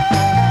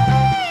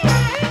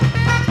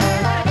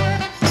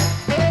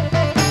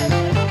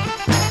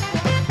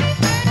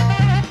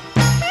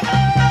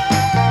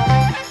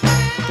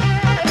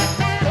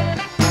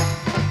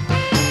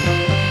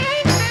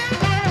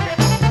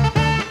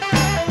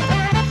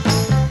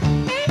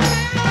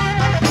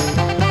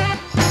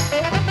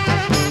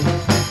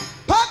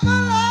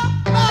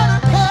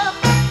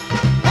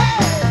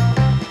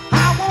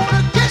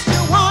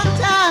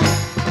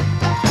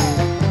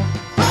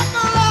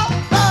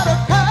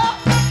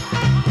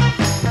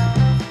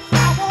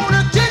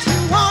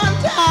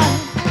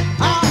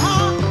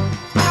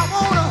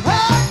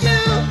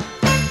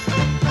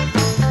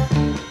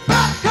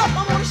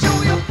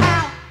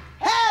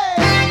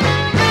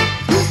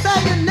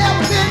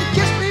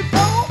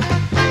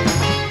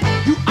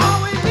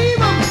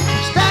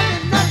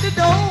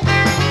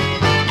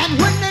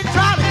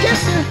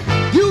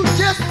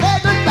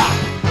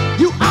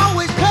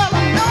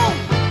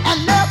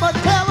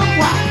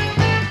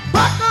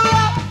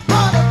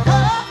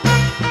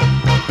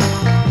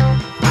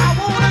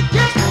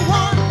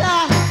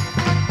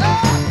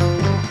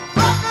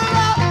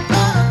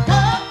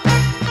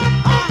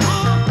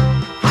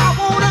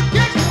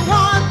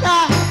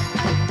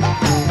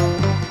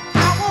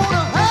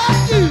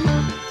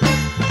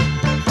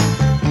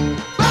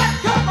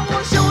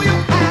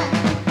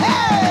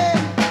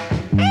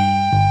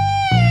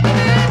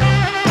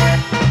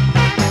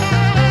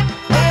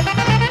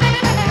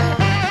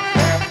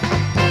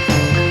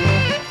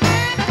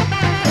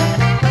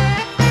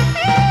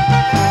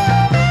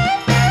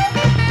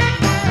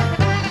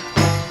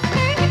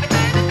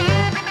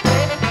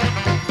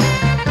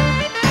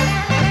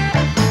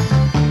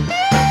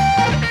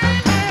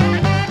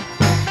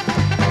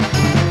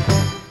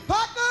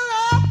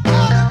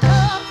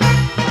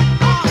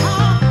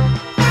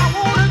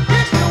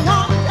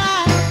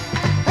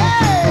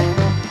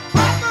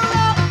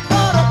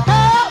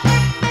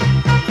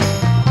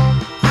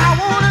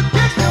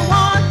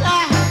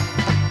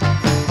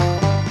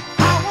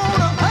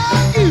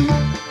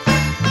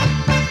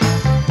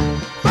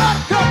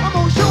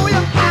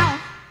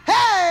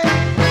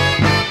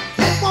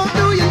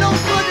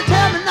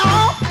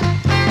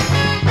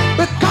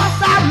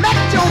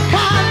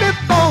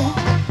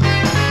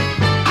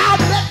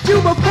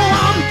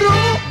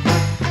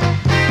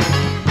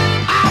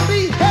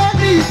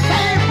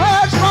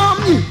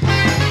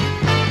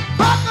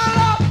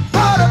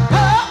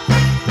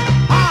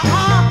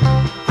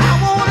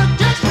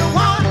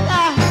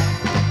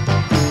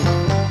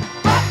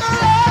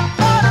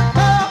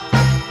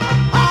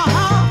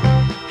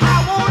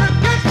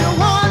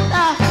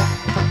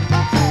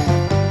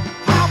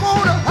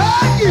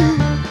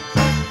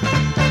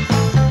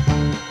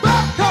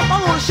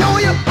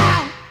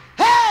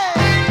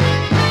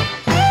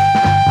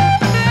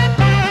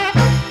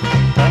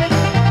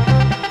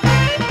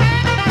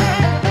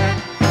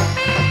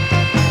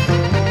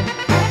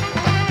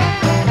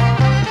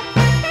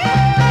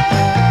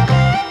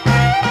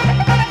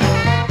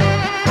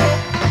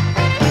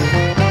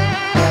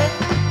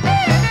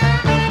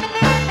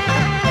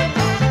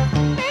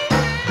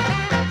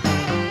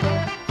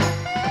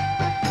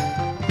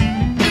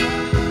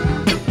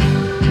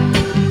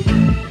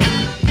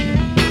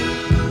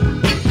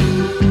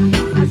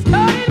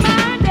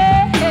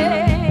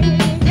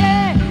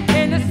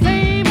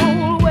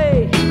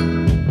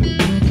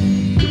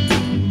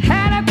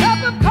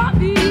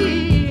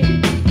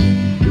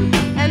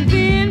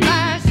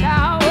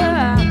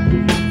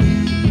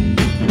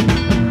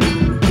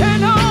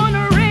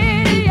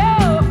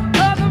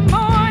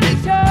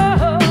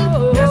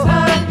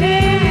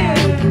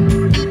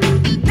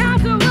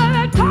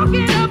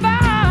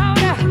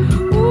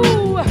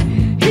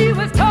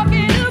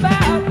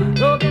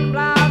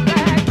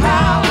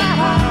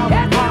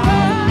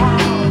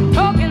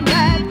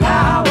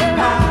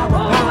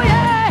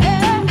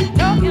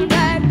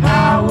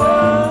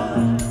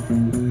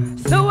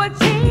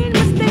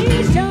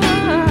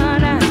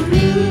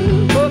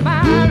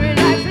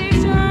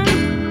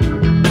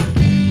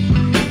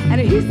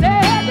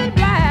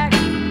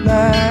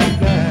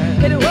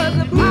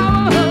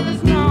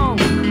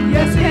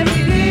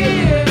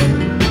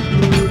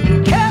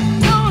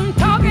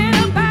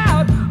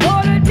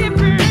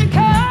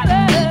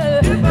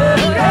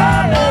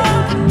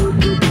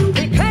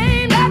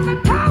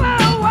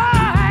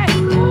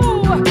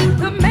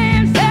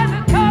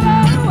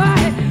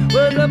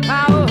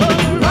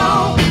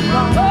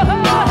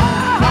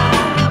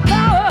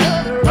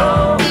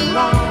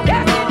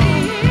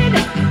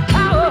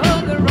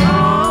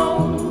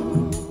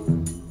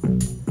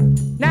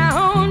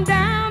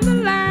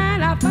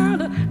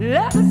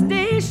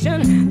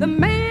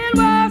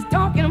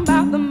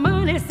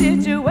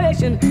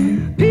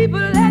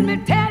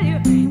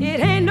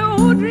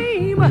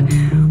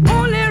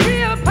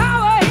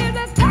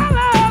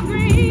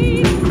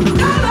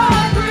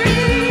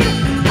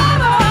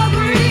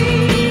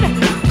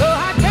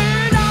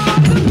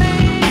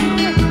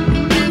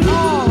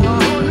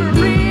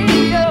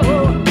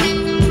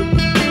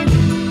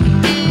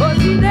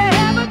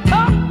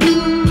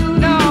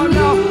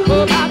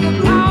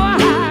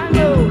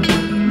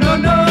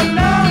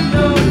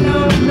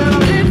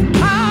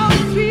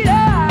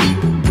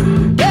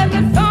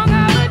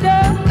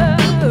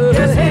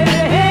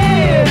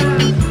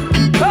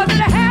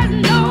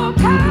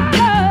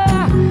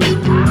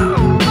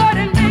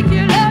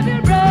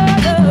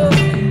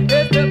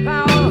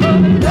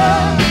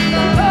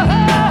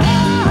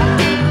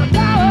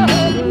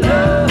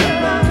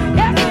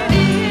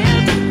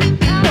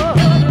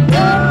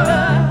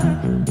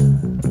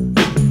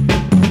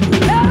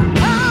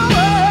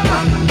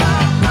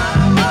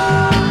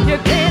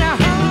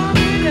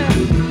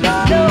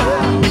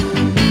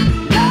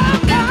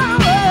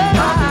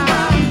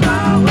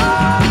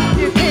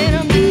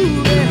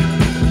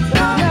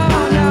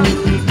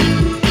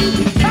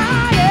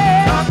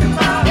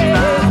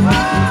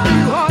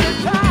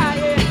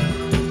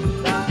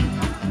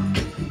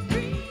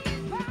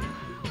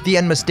 the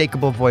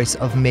unmistakable voice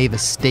of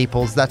Mavis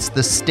Staples. That's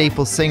the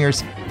Staples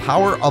Singers,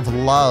 Power of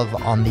Love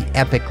on the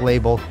Epic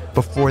label.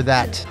 Before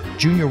that,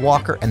 Junior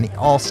Walker and the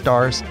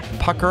All-Stars,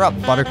 Pucker Up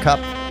Buttercup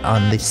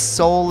on the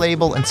Soul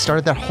label, and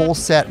started that whole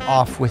set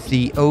off with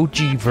the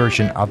OG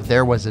version of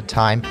There Was a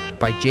Time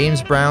by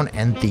James Brown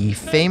and the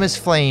Famous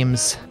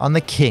Flames on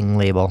the King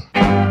label.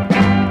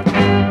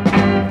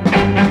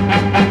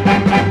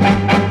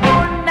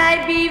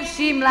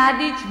 Najbivši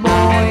mladić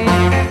moj,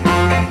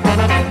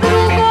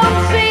 drugom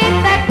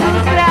šeta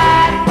kroz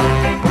grad,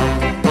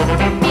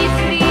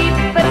 misli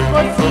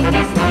prkosi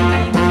mi s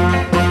njim,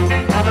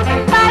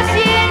 baš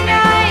je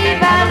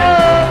naivano,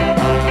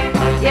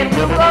 jer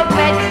drugog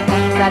već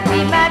sad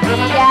imam i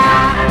ja.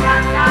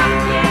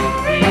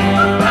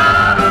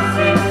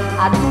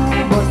 A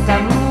dugo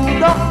sam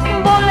ludo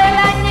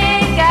volela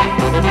njega,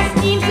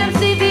 s njim sam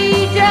se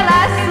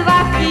viđala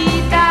svaki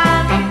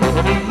dan.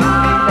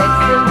 Već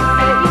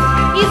srce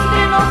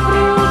iskreno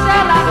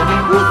pružala,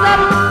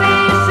 uzalud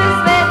peše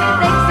sve,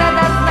 tek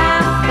sada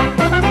znam.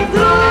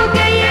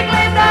 Druge je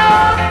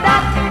gledao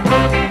tad,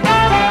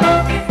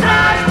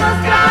 strašno,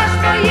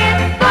 strašno je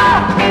to.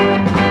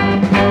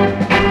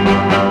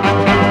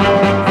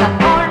 Za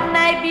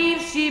onaj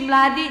bivši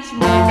mladić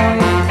moj,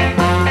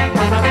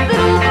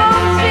 drugom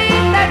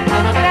šeta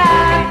kroz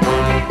grad,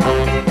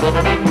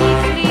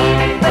 misli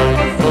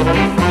prkosi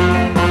mi s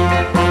njim,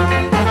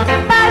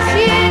 baš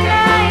je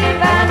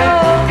naivano,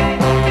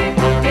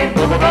 jer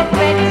drugog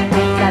već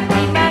sad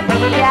imam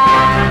i ja.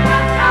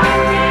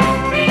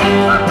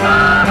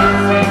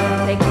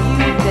 Tek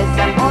juče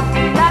sam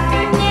otkrila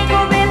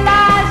njegove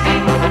laži,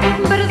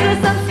 brzo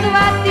sam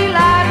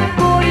shvatila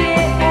ko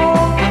je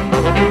on.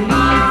 U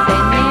lice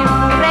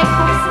njemu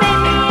rekoh sve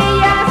mi je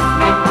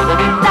jasno,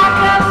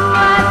 takav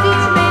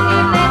mladić meni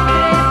ne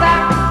treba.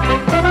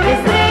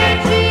 Bez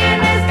reči je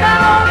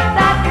nestao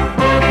tad,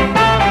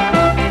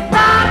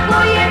 tako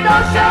je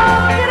došao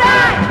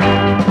kraj.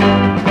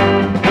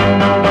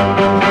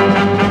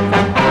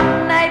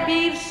 Onaj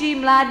bivši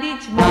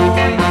mladić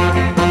moj,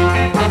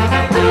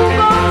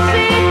 drugom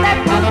šeta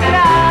kroz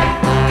grad,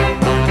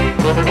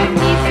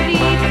 misli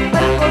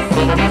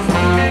prkosi mi s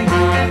njim,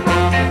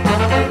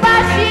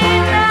 baš je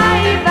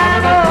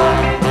naivano,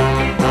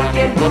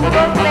 jer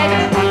drugog već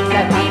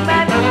sad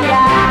imam i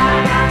ja.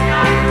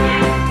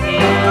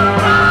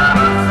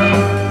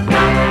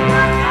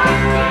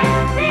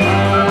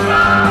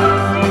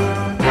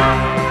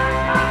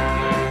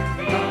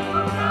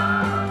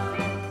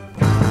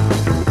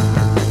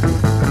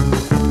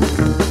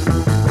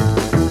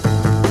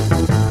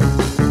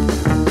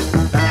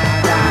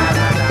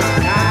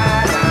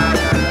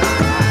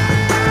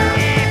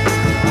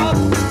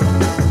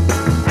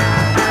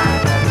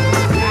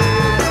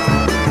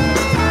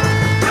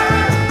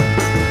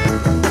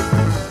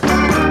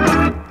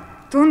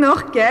 Ton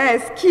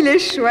orchestre, qu'il est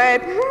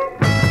chouette.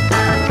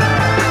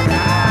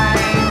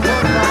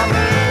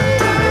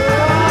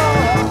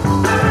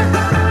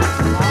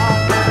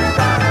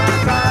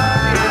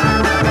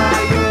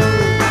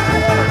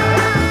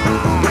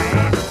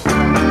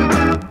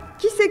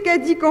 Qui c'est qui a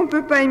dit qu'on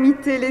peut pas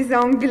imiter les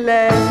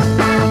Anglais?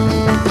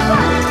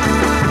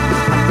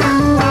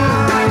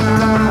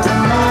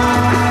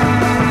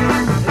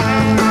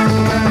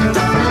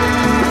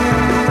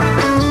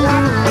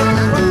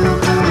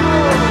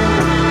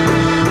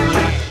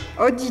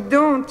 Oh dis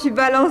donc, tu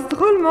balances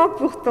drôlement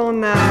pour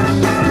ton âge.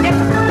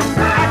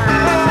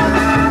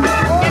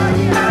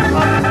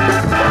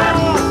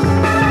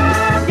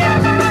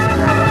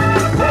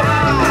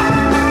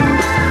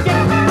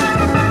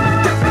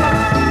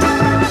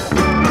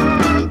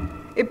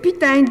 Et puis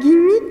t'as un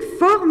gimmick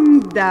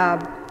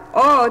formidable.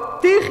 Oh,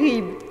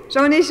 terrible.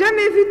 J'en ai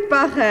jamais vu de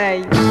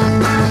pareil.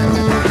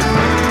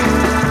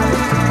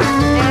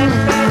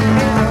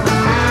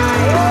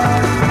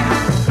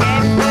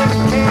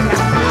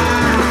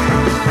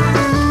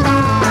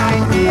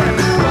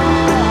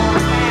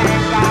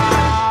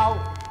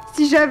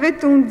 Si j'avais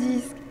ton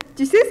disque,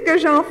 tu sais ce que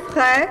j'en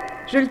ferais?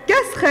 Je le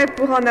casserais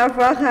pour en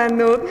avoir un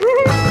autre.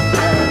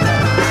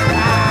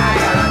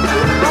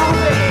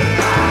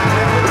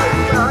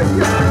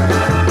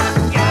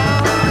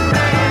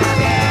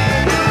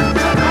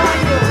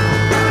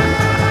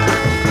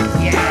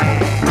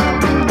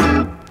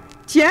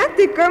 Tiens,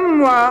 t'es comme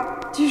moi.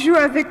 Tu joues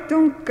avec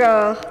ton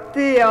corps,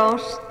 tes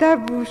hanches, ta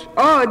bouche.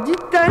 Oh, du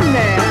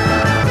tonnerre.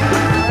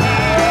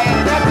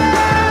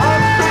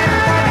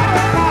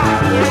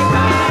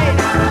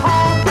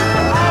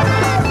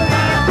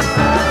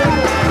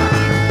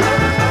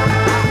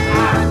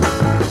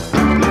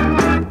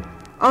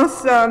 En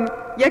somme,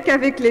 y a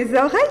qu'avec les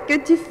oreilles que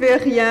tu fais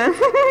rien.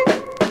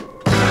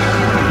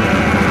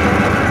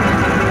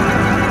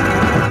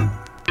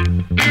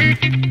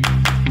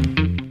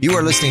 You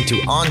are listening to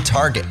On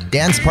Target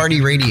Dance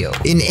Party Radio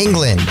in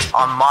England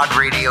on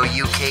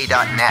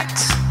modradiouk.net.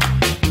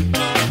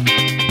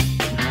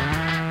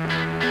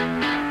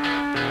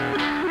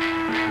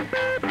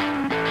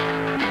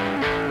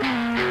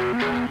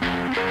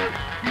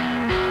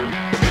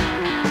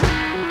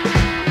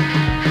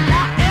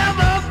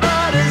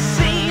 Everybody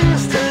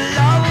seems to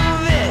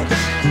love it.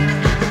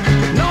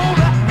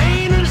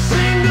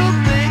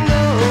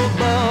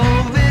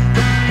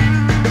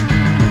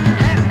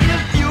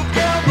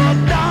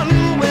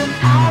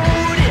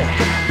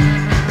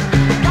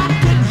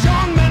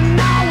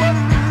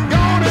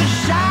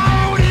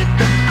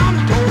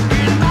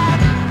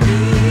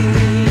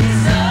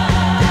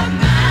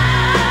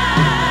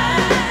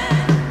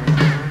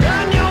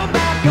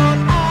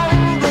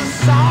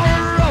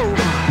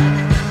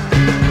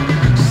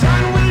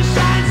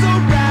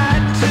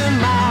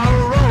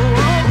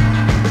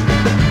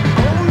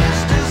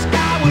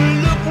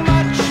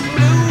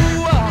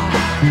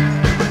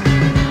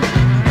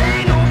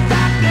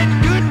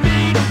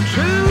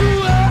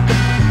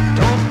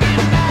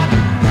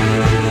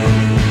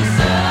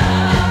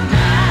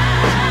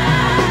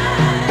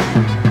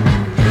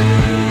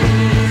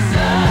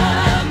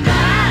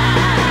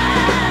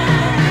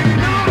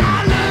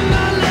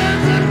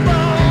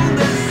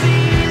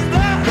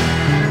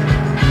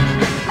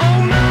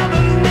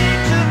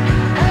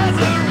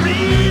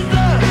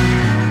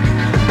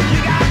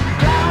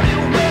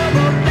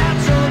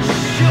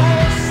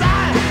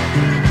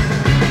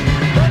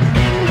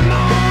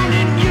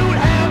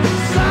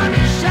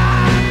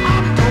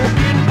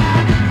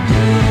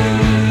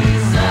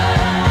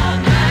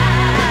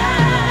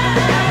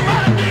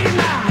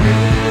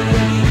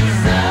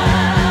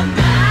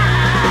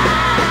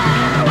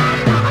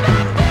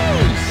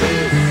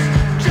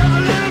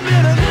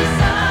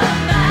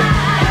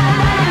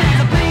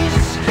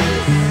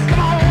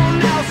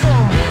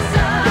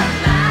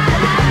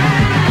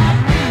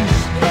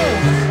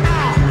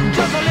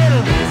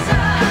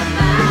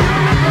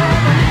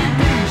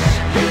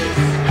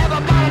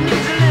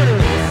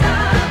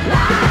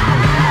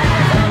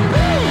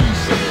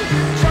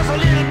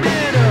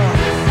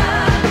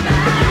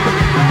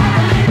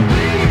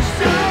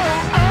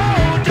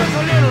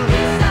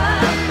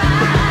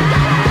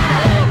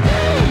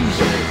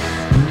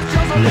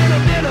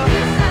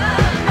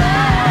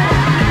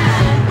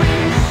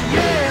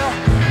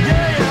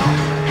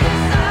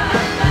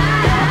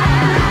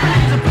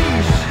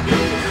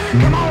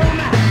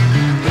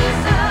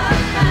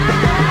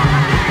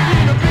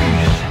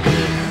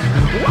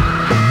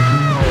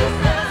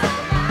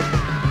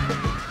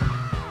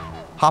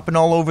 hopping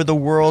all over the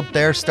world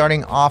there,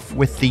 starting off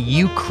with the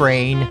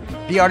Ukraine.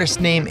 The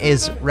artist's name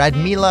is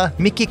Radmila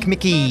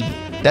Mikikmiki.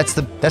 That's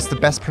the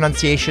best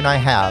pronunciation I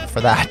have for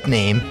that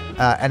name.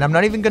 And I'm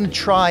not even going to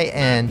try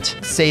and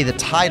say the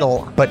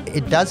title, but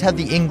it does have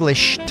the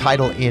English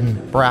title in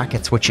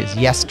brackets, which is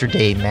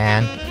Yesterday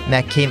Man. And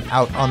that came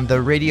out on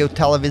the Radio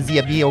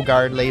Televisia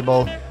Biogard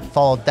label.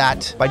 Followed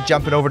that by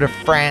jumping over to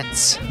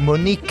France.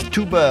 Monique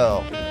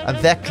Toubel,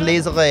 Avec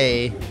les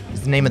oreilles,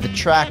 is the name of the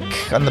track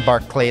on the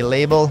Barclay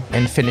label.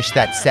 And finished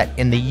that set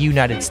in the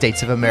United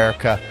States of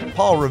America.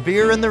 Paul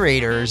Revere and the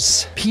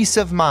Raiders, Peace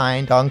of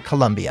Mind on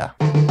Columbia.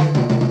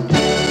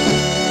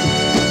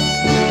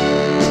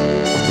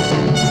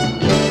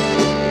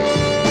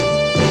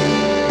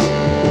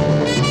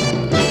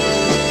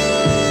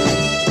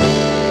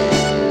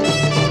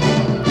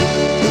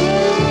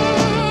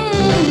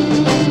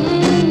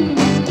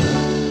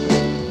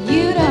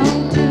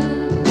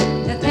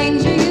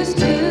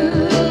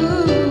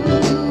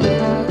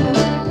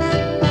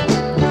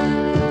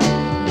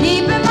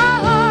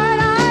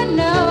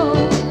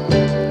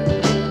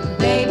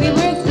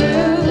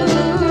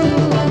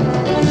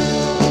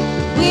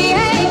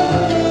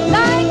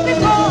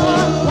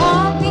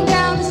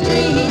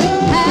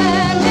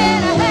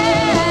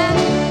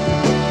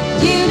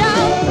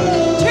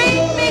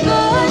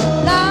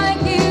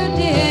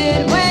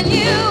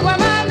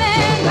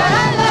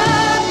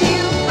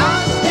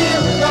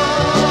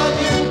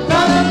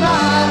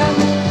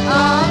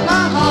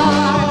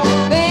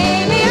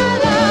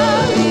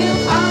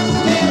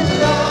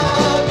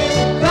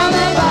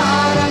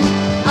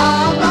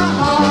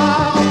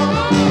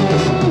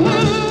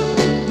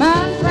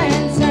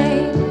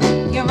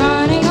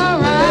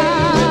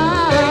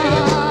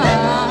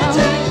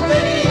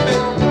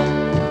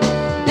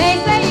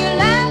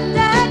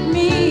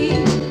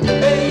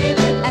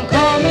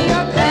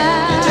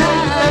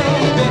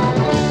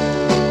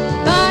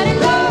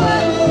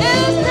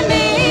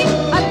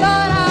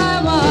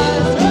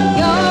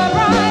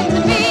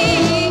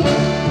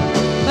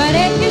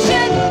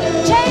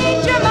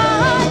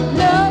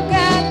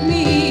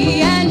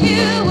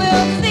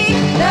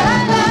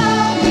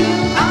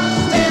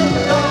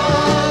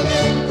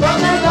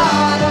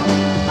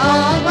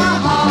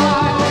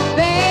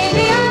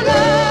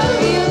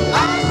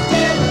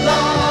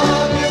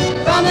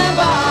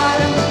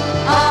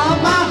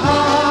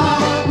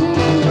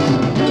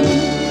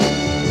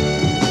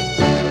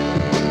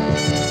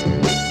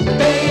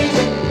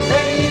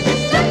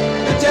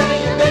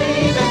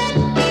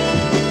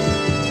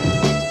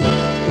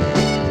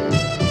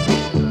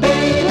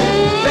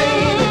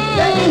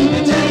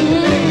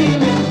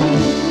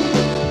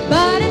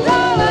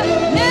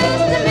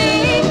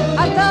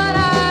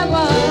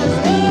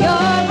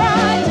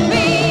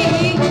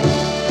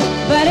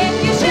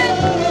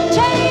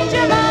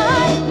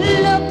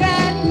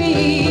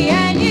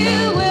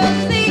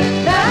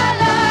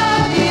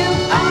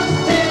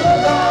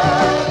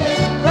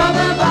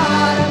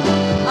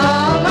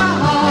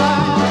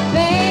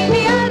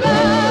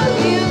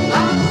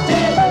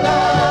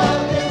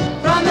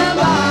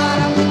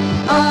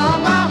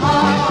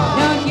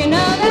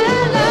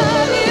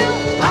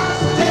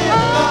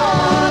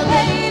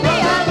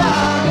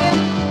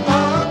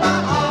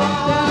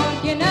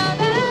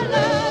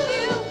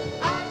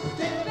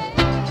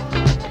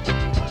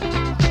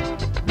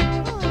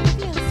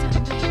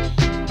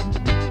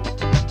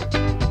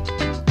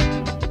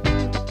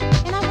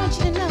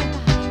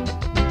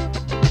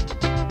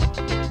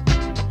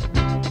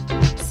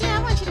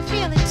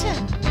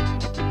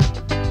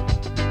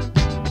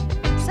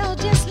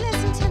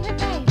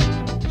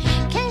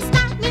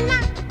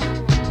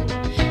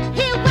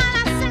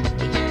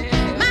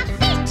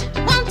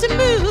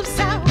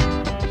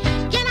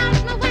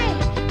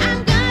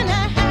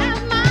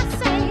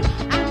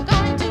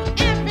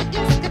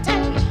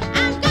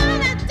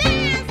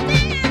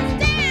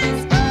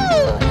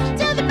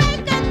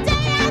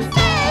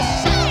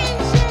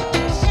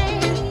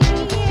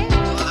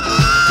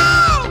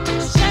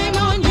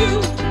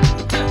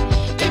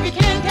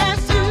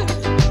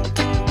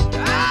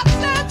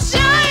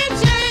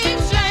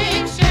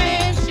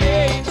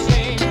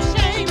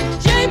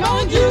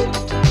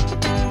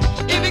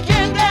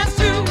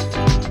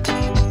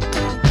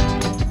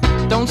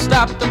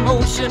 stop the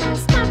motion.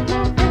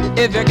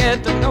 If you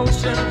get the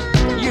notion,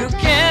 you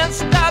can't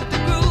stop the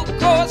groove,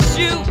 'cause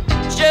you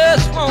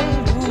just won't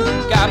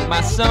move. Got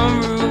my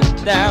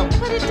sunroof down,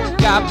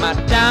 got my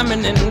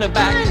diamond in the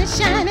back.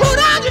 Put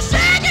on your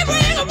shake and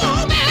bring 'em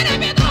home, and if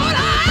you don't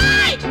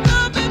like,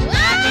 come and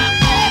back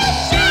and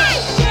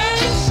shake,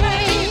 shake,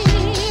 shake.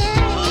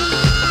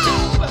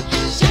 Oh,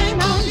 shame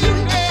on you,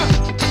 girl,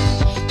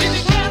 if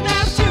you can't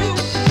dance too.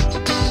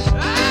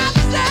 I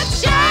said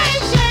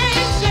shame,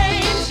 shame,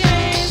 shame,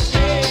 shame,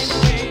 shame,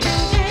 shame,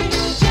 shame,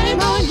 shame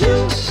on you,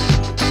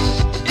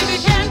 if you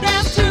can't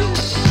dance too.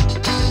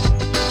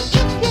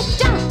 If you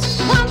don't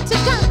want to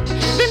go,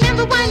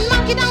 remember one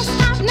monkey don't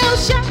stop no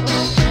show.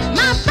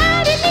 My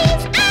body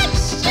needs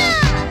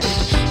action.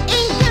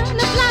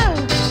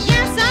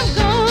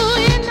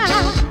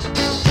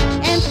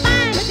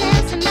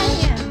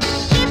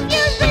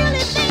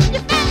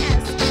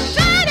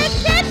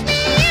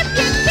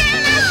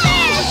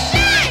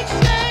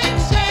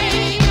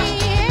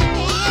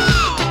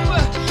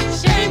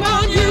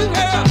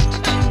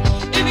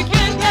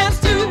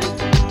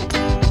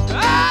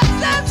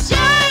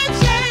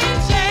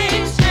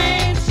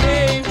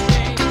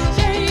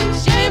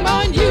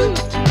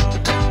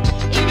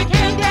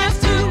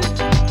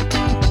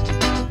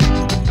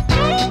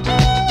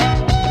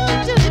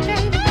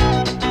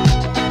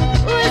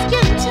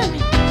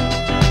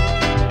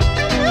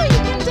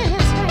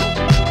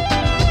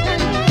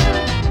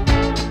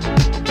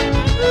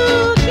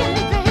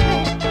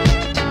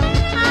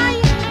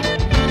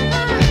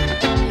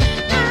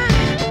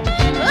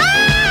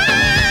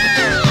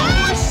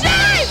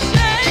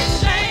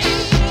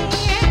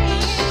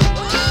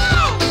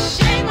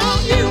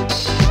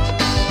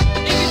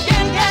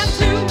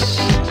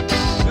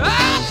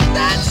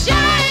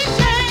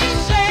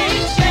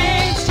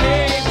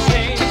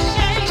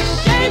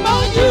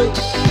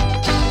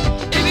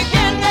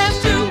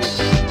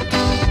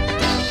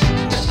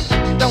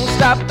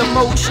 stop the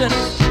motion.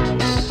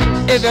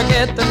 If you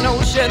get the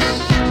notion,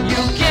 you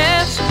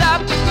can't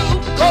stop the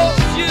groove,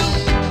 'cause you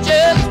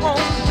just won't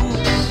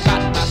move.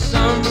 Got my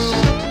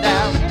sunroof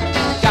down,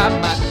 got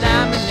my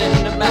diamond in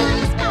the back.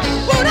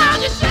 Put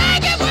on your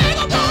shake it,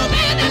 wiggle, boom,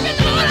 and if you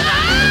know that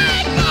I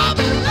ain't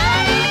gonna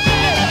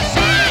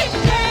shake,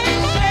 shake,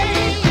 shake,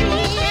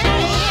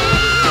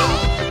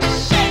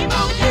 shame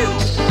on you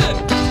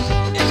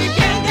if you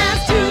can't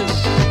dance too.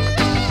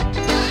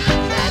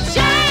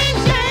 Shame,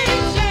 shame,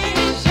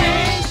 shame,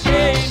 shame,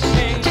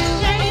 shame,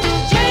 shame,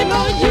 shame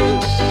on you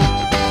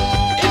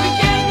if you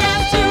can't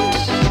dance too.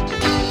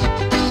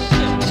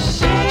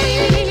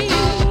 Shame,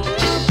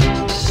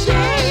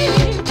 shame,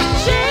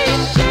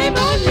 shame, shame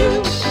on you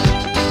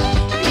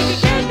if you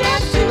can't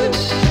dance too.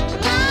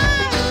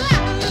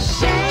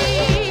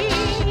 Shame,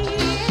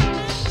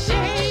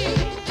 shame,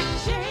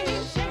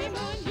 shame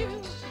on you.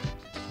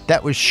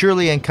 That was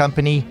Shirley and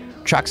Company.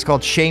 Track's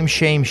called Shame,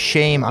 Shame,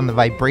 Shame on the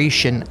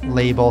Vibration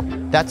label.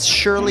 That's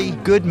Shirley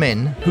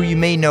Goodman, who you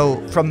may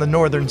know from the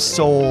Northern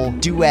Soul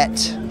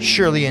duet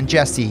Shirley and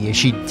Jesse.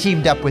 She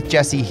teamed up with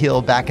Jesse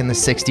Hill back in the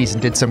 60s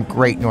and did some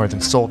great Northern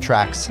Soul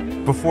tracks.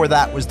 Before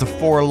that was the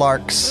Four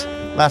Larks.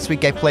 Last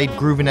week I played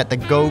Groovin' at the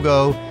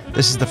Go-Go.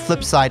 This is the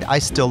flip side, I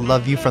Still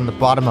Love You from the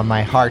Bottom of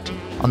My Heart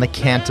on the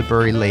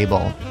Canterbury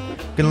label.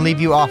 Gonna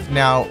leave you off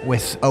now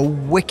with a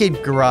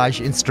wicked garage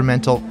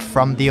instrumental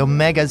from the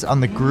Omegas on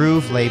the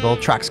Groove label.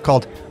 Track's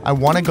called I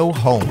Wanna Go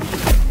Home.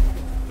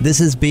 This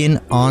has been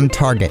On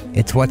Target.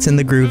 It's what's in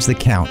the grooves that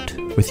count.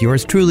 With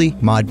yours truly,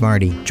 Maud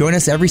Marty. Join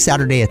us every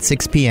Saturday at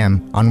 6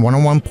 p.m. on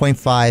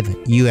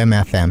 101.5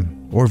 UMFM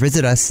or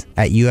visit us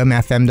at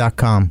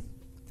umfm.com.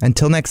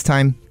 Until next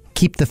time,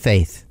 keep the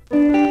faith.